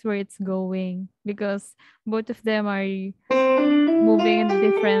memorize where it's going because both of them are moving in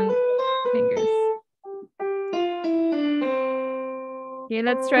different fingers. Okay,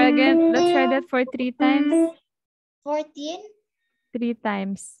 let's try again. Let's try that for 3 times. 14? 3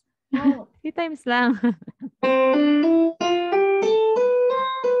 times. Oh. 3 times lang.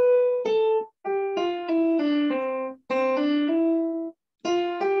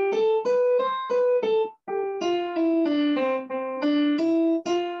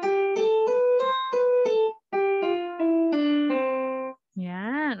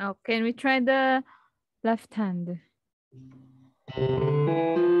 Yan. Oh, can we try the left hand?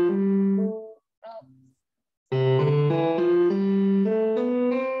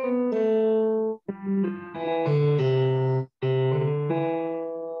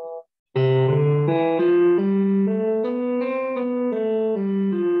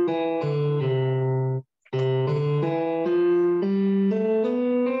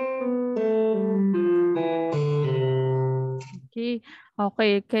 Okay.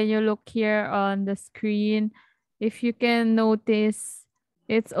 Okay. Can you look here on the screen? If you can notice,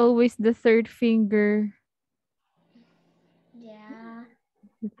 it's always the third finger. Yeah.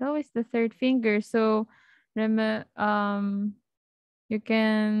 It's always the third finger. So, you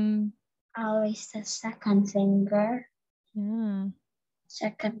can, Always the second finger. yeah,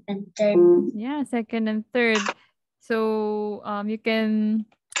 Second and third. yeah, second and third. So, you can,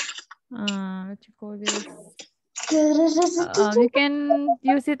 what you call this? You can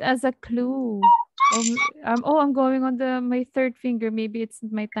use it as a clue. I'm going on my third finger. Maybe it's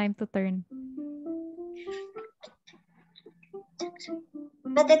my time to turn.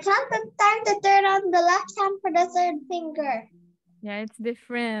 But it's not the time to turn on the left hand for the third finger. Yeah, it's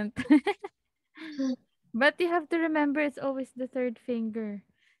different. But you have to remember it's always the third finger.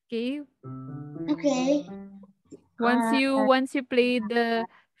 Okay? Okay. Once you play the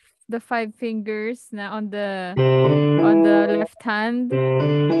five fingers na on the left hand,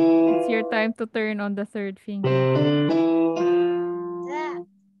 it's your time to turn on the third finger. Yeah.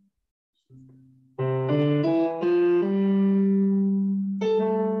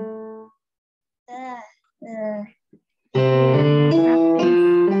 Uh, Okay,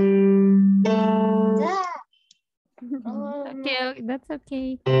 again, practice. Oh. Okay, that's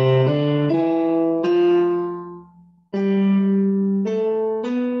okay.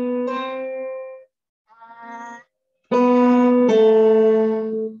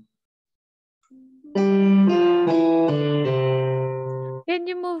 Can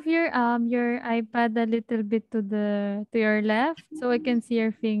you move your iPad a little bit to your left so I can see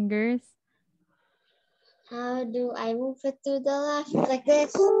your fingers? How do I move it to the left like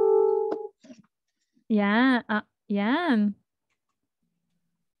this? Yeah, yan.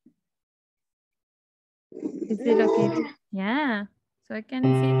 Is it okay? Yeah. So I can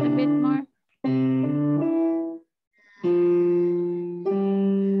see it a bit more.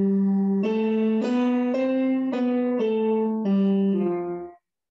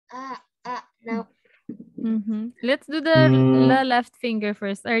 No. Let's do the left finger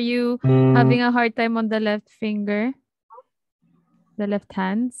first. Are you having a hard time on the left finger? The left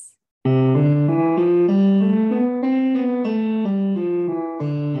hands?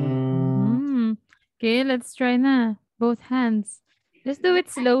 Okay, let's try na. Both hands. Just do it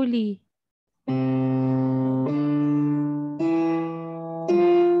slowly.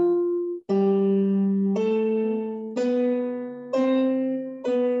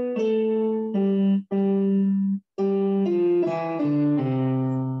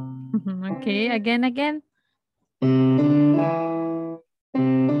 Okay, again.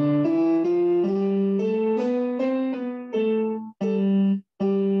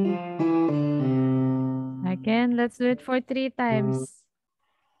 Again, let's do it for 3 times.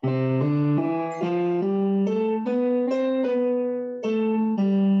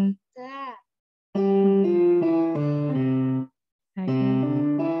 Again.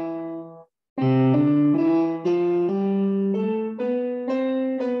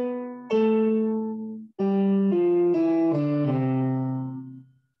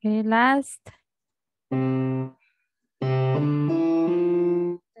 Okay, last.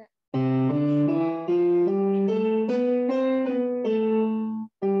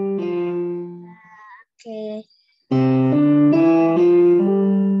 Okay.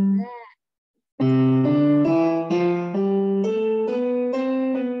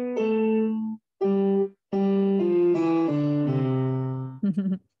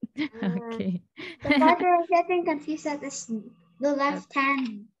 Okay. The part where I'm getting confused at is the That- left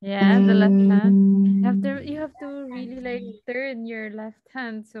hand. yeah, the left hand. You have to really like turn your left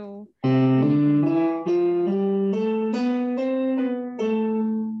hand. So when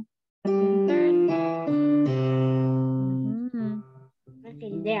you can turn. Mhm.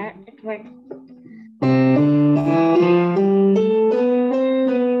 Okay, there, it worked.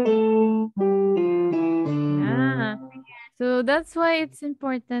 Yeah. So that's why it's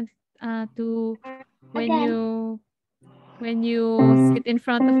important to when Again. you when you sit in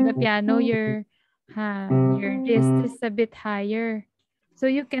front of the piano, your wrist is a bit higher, so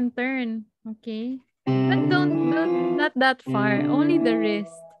you can turn. Okay, but don't not that far. Only the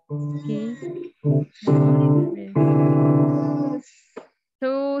wrist. Okay, yeah, only the wrist.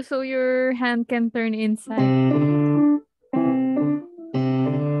 So your hand can turn inside.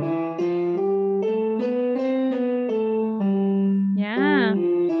 Yeah.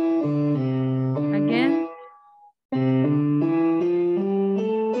 Again.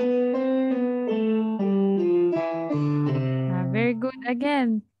 Very good.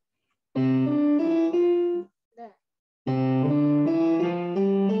 Again.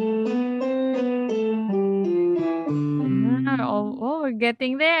 We're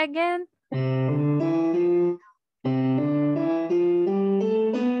getting there again.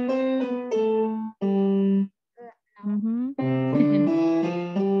 Mm-hmm. Mm-hmm.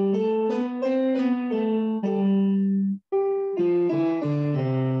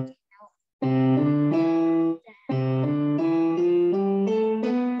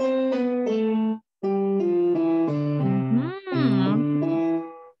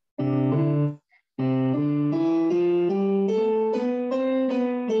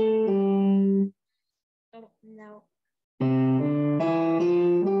 Okay. No.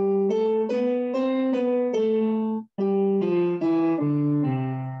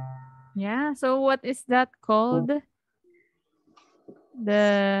 Yeah. So what is that called?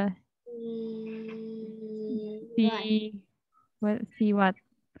 The What? C what C what?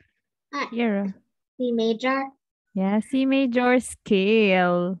 Ah, Here. C major. Yeah, C major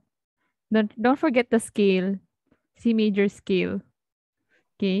scale. Don't forget the scale. C major scale.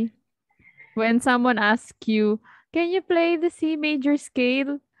 Okay. When someone asks you, can you play the C major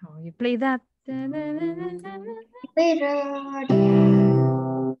scale? Oh, you play that. Major.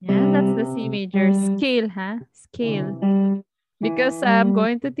 Yeah, that's the C major scale, huh? Scale. Because I'm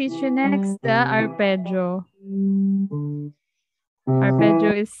going to teach you next the arpeggio.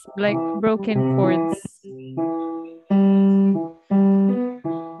 Arpeggio is like broken chords.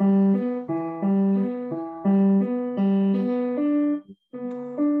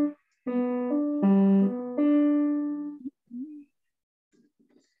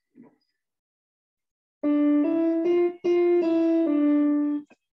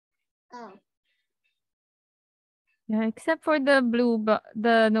 Oh, Yeah, except for the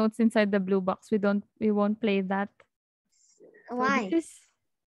notes inside the blue box, we won't play that. So this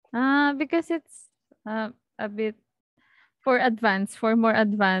why? is because it's a bit for more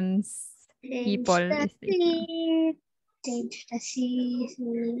advanced people Change the is listening. key. Change the C.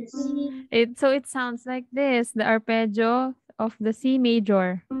 It sounds like this, the arpeggio of the C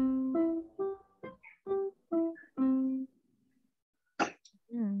major.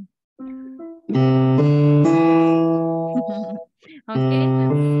 Hmm. Okay,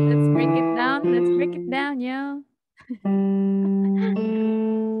 let's break it down. Let's break it down, yo.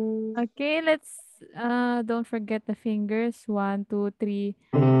 Okay, let's don't forget the fingers. 1, 2, 3,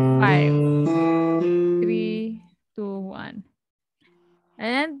 5. 3, 2, 1.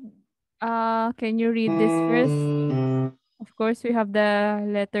 And can you read this first? Of course, we have the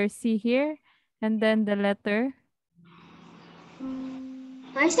letter C here and then the letter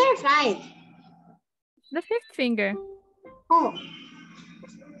Why is there five? the fifth finger. Oh,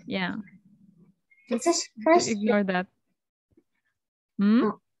 Yeah, it just says first. ignore that.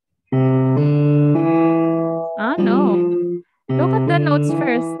 Hmm? Oh. No. Look at the notes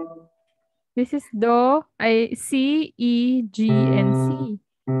first. This is Do, C, E, G, and C.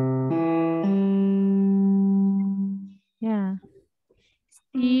 Yeah.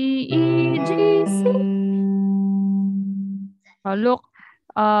 C, E, G, C. Oh, look.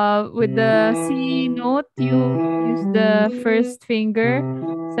 With the C note, you use the first finger,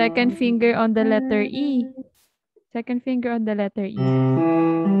 second finger on the letter E. Second finger on the letter E.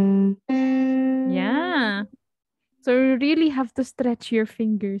 Yeah. So you really have to stretch your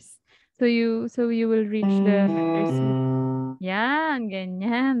fingers. So you will reach the letter C. Yan,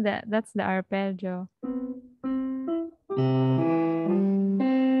 ganyan. That's the arpeggio.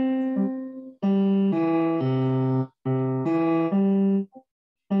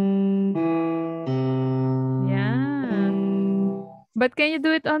 But can you do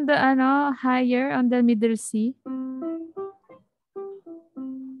it on the higher on the middle C?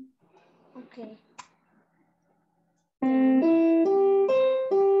 Okay.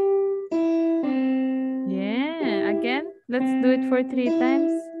 Yeah. Again, let's do it for 3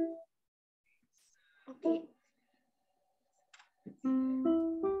 times. Okay.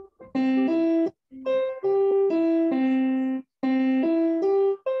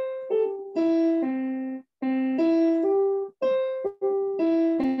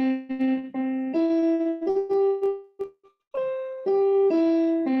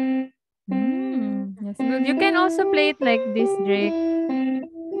 Yes, good. You can also play it like this, Drake.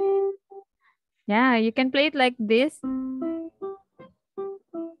 Yeah, you can play it like this.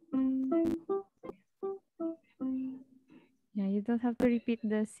 Yeah, you don't have to repeat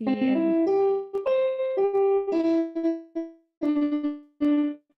the C every. Yeah.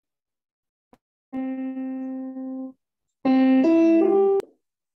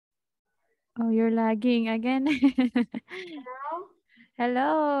 Oh, you're lagging again. Now,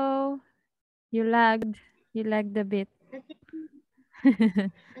 Hello. You lagged. You lagged a bit. I think,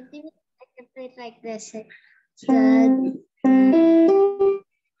 I think I can play it like this. Like, the,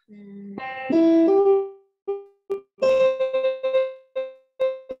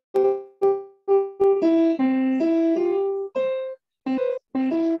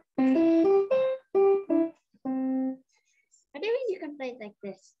 what do you mean you can play it like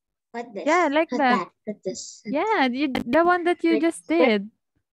this? Like this. Yeah, like Not that. that. Not this. Yeah, the one that you Like, just did.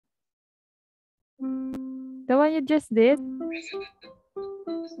 The one you just did.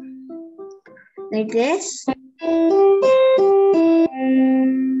 like this.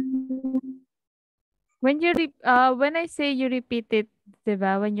 When I say you repeat it,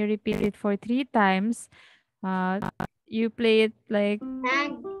 diba? When you repeat it for 3 times, uh you play it like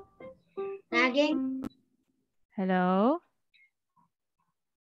Lag. Lagging. hello?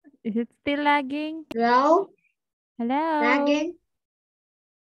 Is it still lagging? Hello. Hello? Lagging.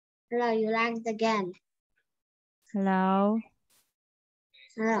 Hello. You lagged again. Hello?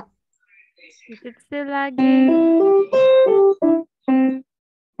 Hello. Is it still lagging?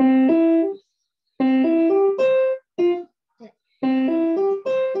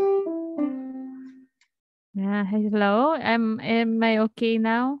 Yeah, hello? Am I okay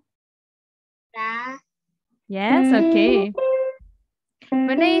now? Yeah. Yes, okay.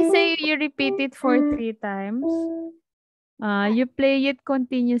 When I say you repeat it for 3 times, you play it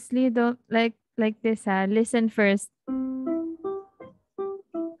continuously. Don't like this. Listen first.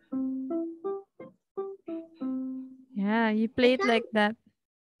 Yeah, you play It it like sounds, that.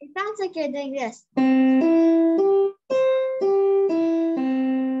 it sounds like you're doing this.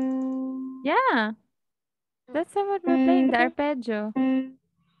 Yeah, that's what we're playing, the arpeggio.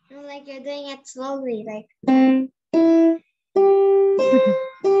 No, like you're doing it slowly. Like.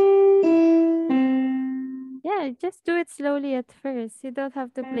 Yeah, just do it slowly at first. You don't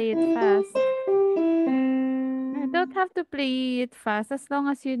have to play it fast. You don't have to play it fast as long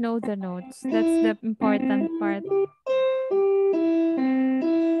as you know the notes. That's the important part.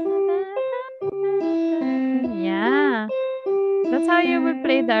 Yeah, that's how you would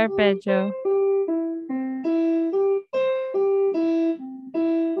play the arpeggio.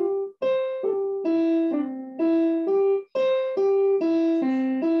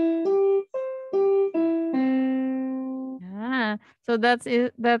 Yeah. So that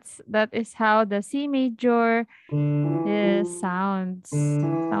is how the C major sounds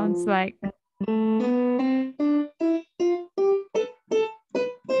like.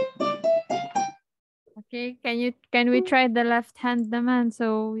 Okay, can we try the left hand naman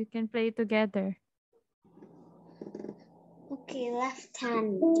so we can play together? Okay, left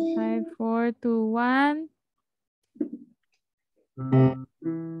hand. 5, 4, 2, 1.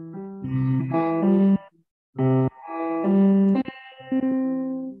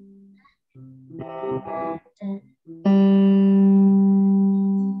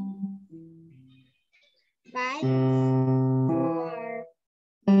 Five, four.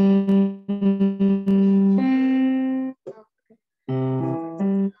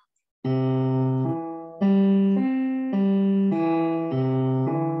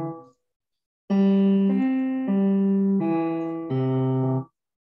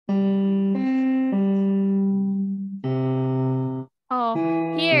 Oh,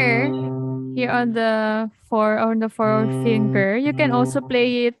 here on the forefinger, you can also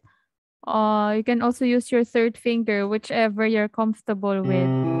play it. You can also use your third finger, whichever you're comfortable with.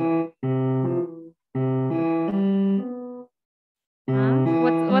 Huh?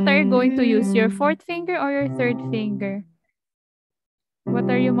 What are you going to use? Your fourth finger or your third finger? What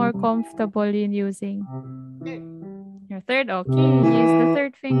are you more comfortable in using? Third. Your third, okay. Use the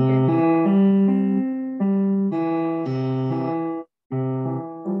third finger.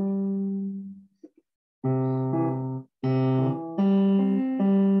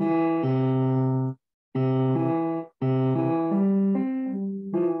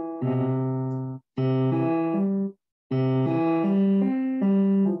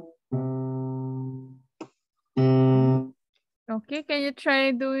 Okay, can you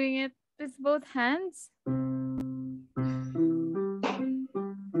try doing it with both hands?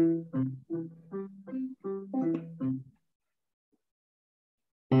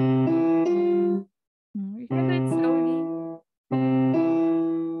 You can do it slowly.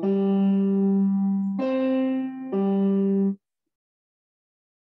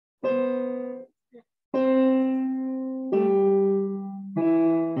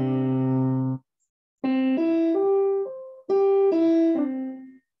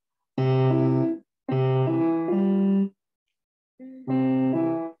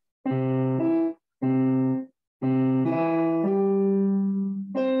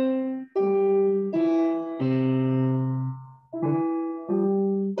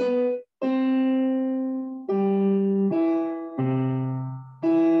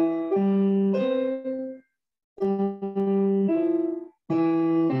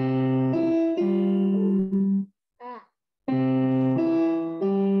 Ah.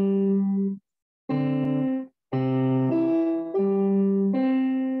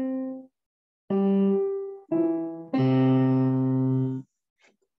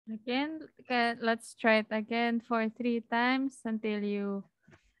 Again, okay, let's try it again for 3 times until your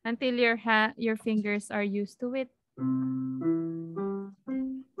fingers are used to it.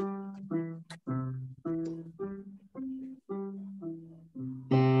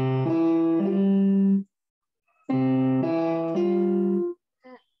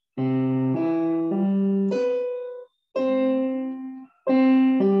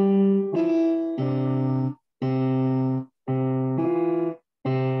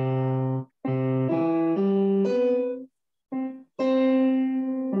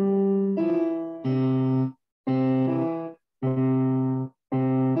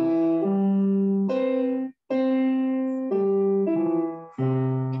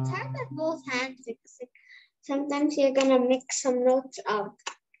 It's hard with both hands because like, sometimes you're gonna mix some notes up.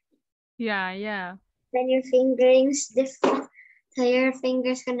 Yeah, yeah. Then your fingering's different. So your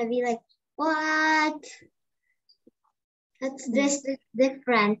finger's gonna be like, what? That's this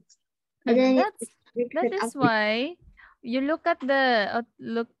different. And then you mix That it is up. why you look at the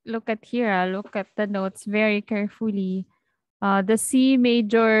look at here, look at the notes very carefully. The C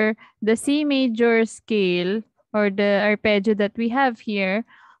major scale or the arpeggio that we have here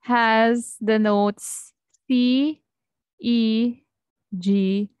has the notes C, E,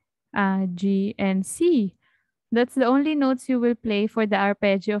 G, G, and C. That's the only notes you will play for the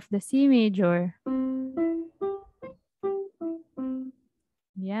arpeggio of the C major.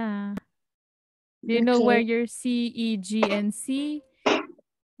 Yeah. Do you know where Okay. your C, E, G, and C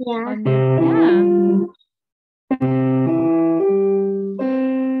Yeah. on your yeah.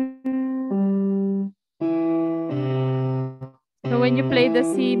 So when you play the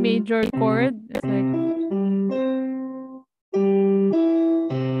C major chord, it's like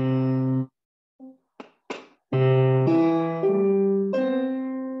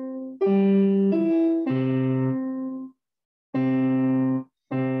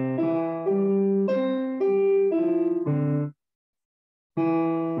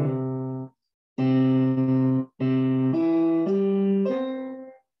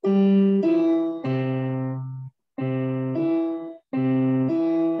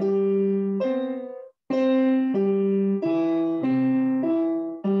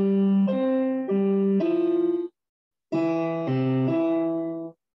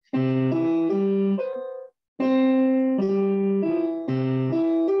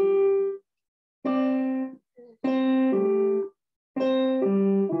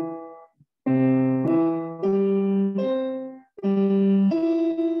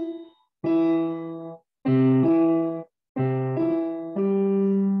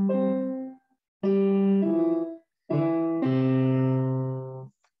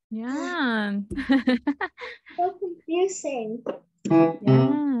yeah. So confusing.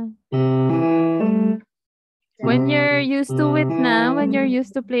 Yeah. When you're used to it now, when you're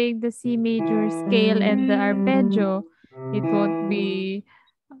used to playing the C major scale and the arpeggio, it won't be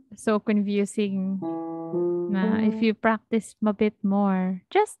so confusing na if you practice a bit more.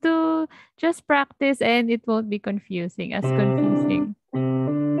 Just practice and it won't be confusing as confusing.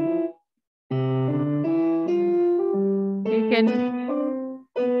 You can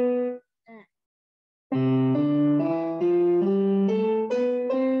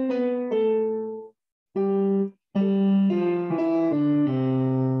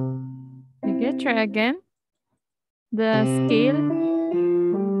again? The scale?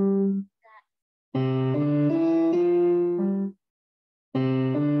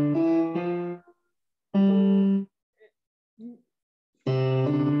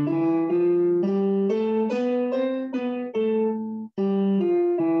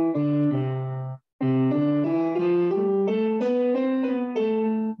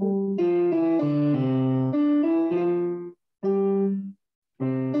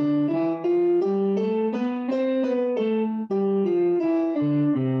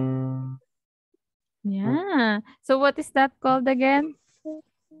 Yeah. So what is that called again?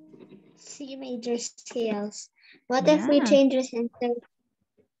 C major scales. What if we Yeah. change this into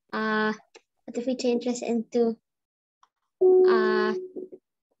uh what if we change this into uh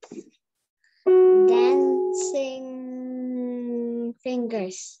dancing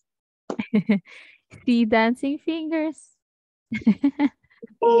fingers? See dancing fingers.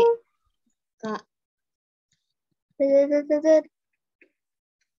 Okay. Uh,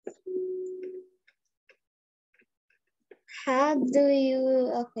 how do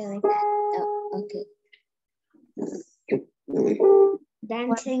you okay like that? Oh, okay. What?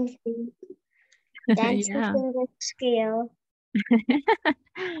 Dancing Yeah. finger scale.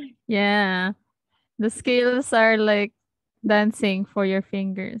 Yeah. The scales are like dancing for your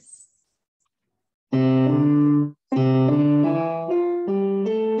fingers.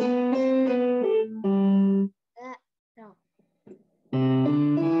 No.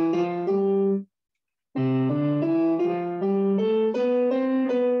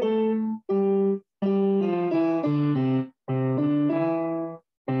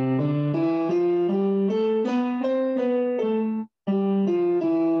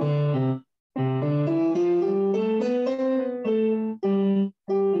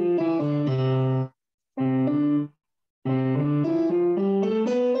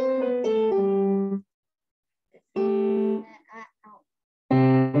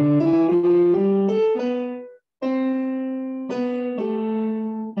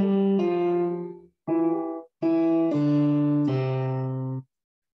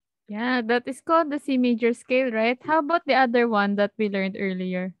 Yeah, that is called the C major scale, right? How about the other one that we learned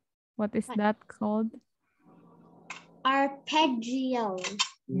earlier? What is What? that called? Arpeggio.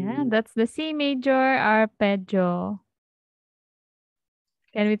 Yeah, that's the C major arpeggio.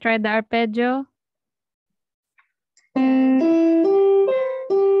 Can we try the arpeggio?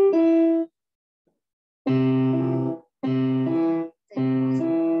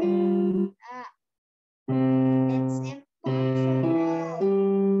 It's impossible.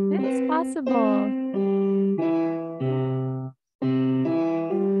 It's possible.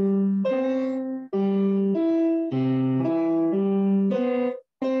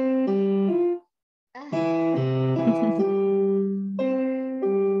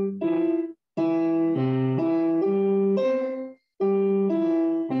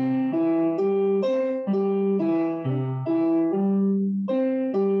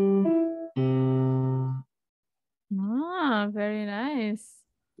 Ah, very nice.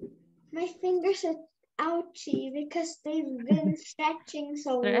 My fingers are ouchy because they've been stretching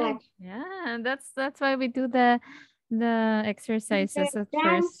so much. Stretch. Yeah, that's why we do the They're exercises at first.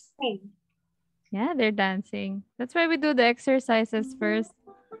 dancing. Yeah, they're dancing. That's why we do the exercises first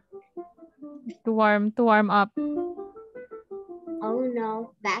to warm up. Oh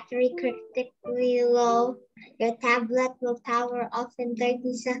no, battery critically low. Your tablet will power off in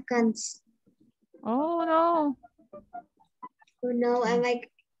 30 seconds. Oh no. Oh no, I'm like,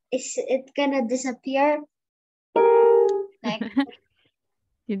 is it gonna disappear? Like,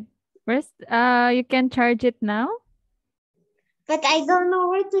 You, first, you can charge it now. but I don't know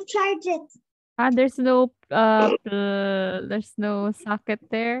where to charge it. There's no socket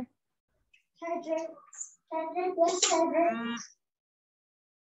there. Charger, charger, yes, charger.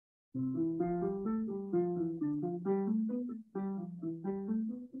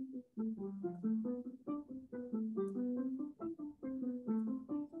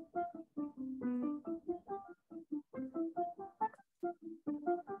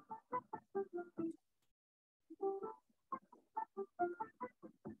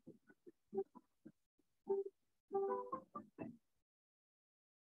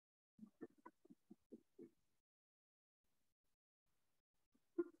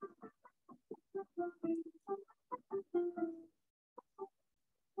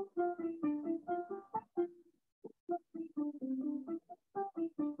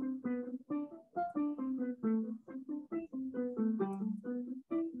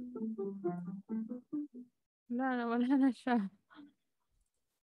 Wala na siya.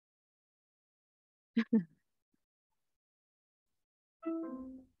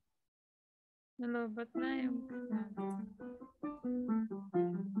 Nalobat na yung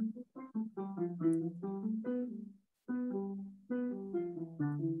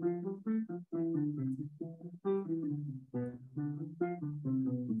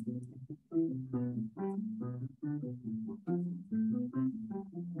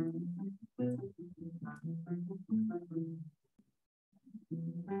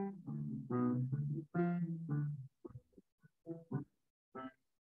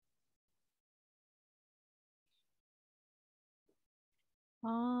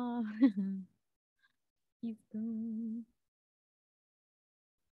Oh. Ito.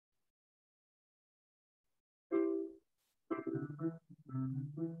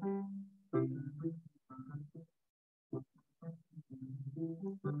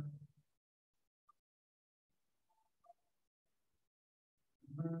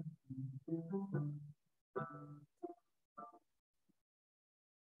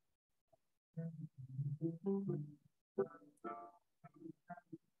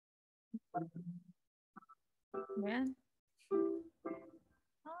 Yan.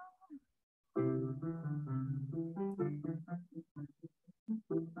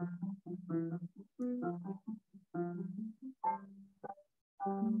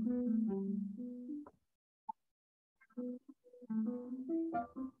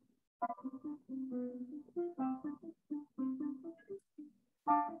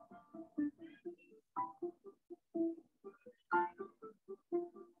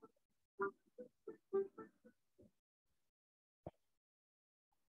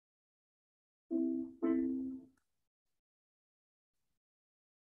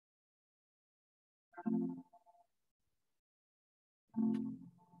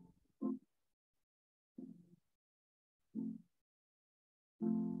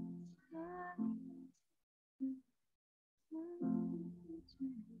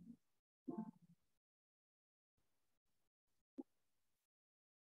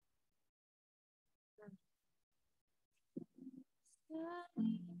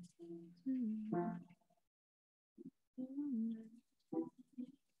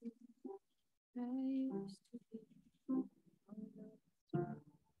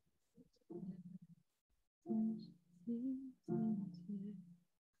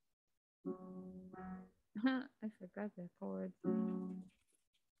 I forgot the chord.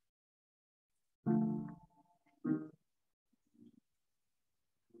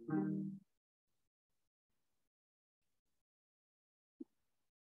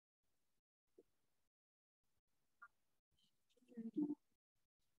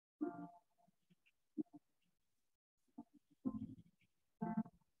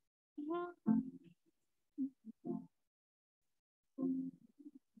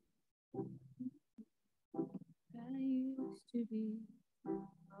 I used to be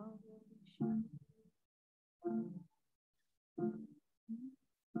all ocean.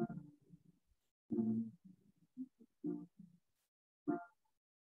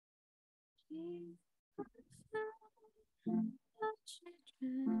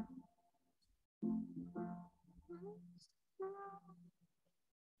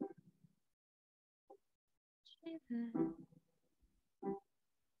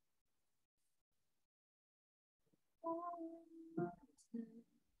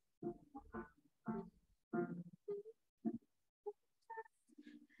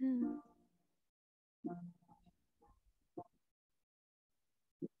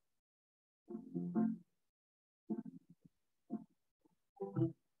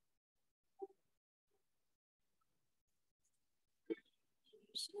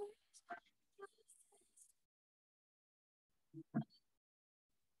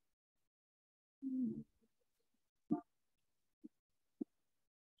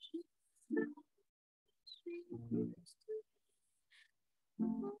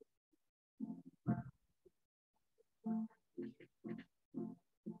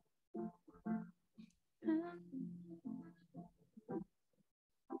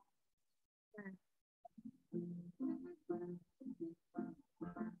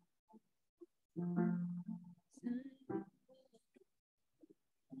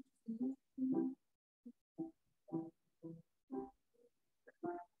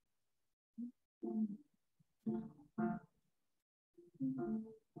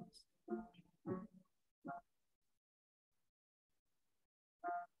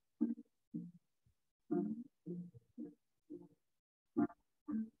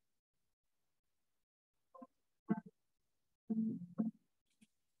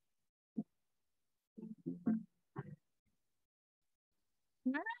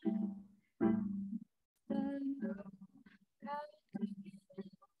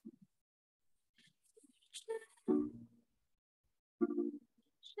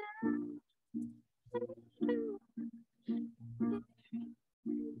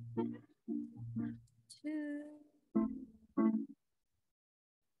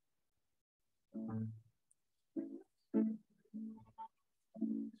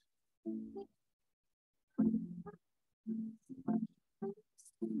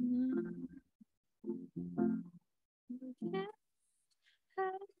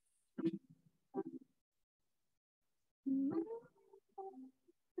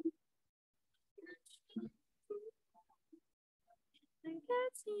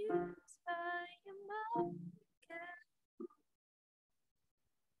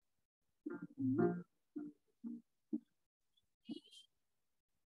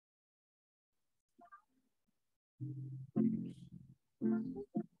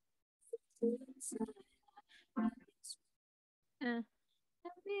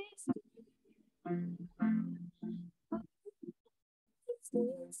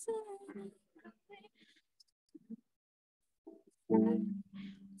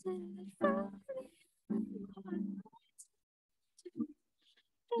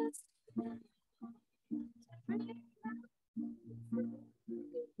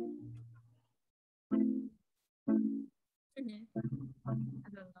 I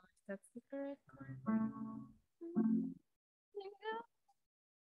don't know if that's the correct one.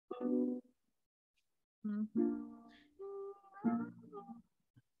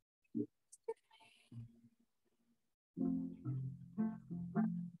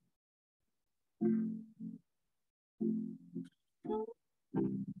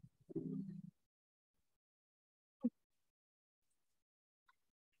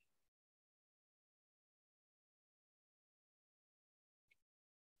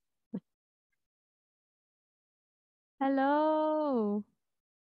 Hello.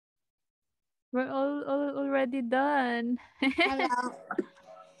 We're all already done. Hello.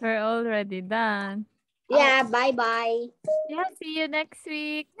 We're already done. Yeah, bye-bye. Yeah, see you next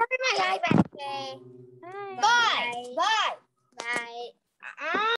week. Bye. Bye. Bye. Bye. Bye.